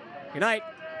night. Good night.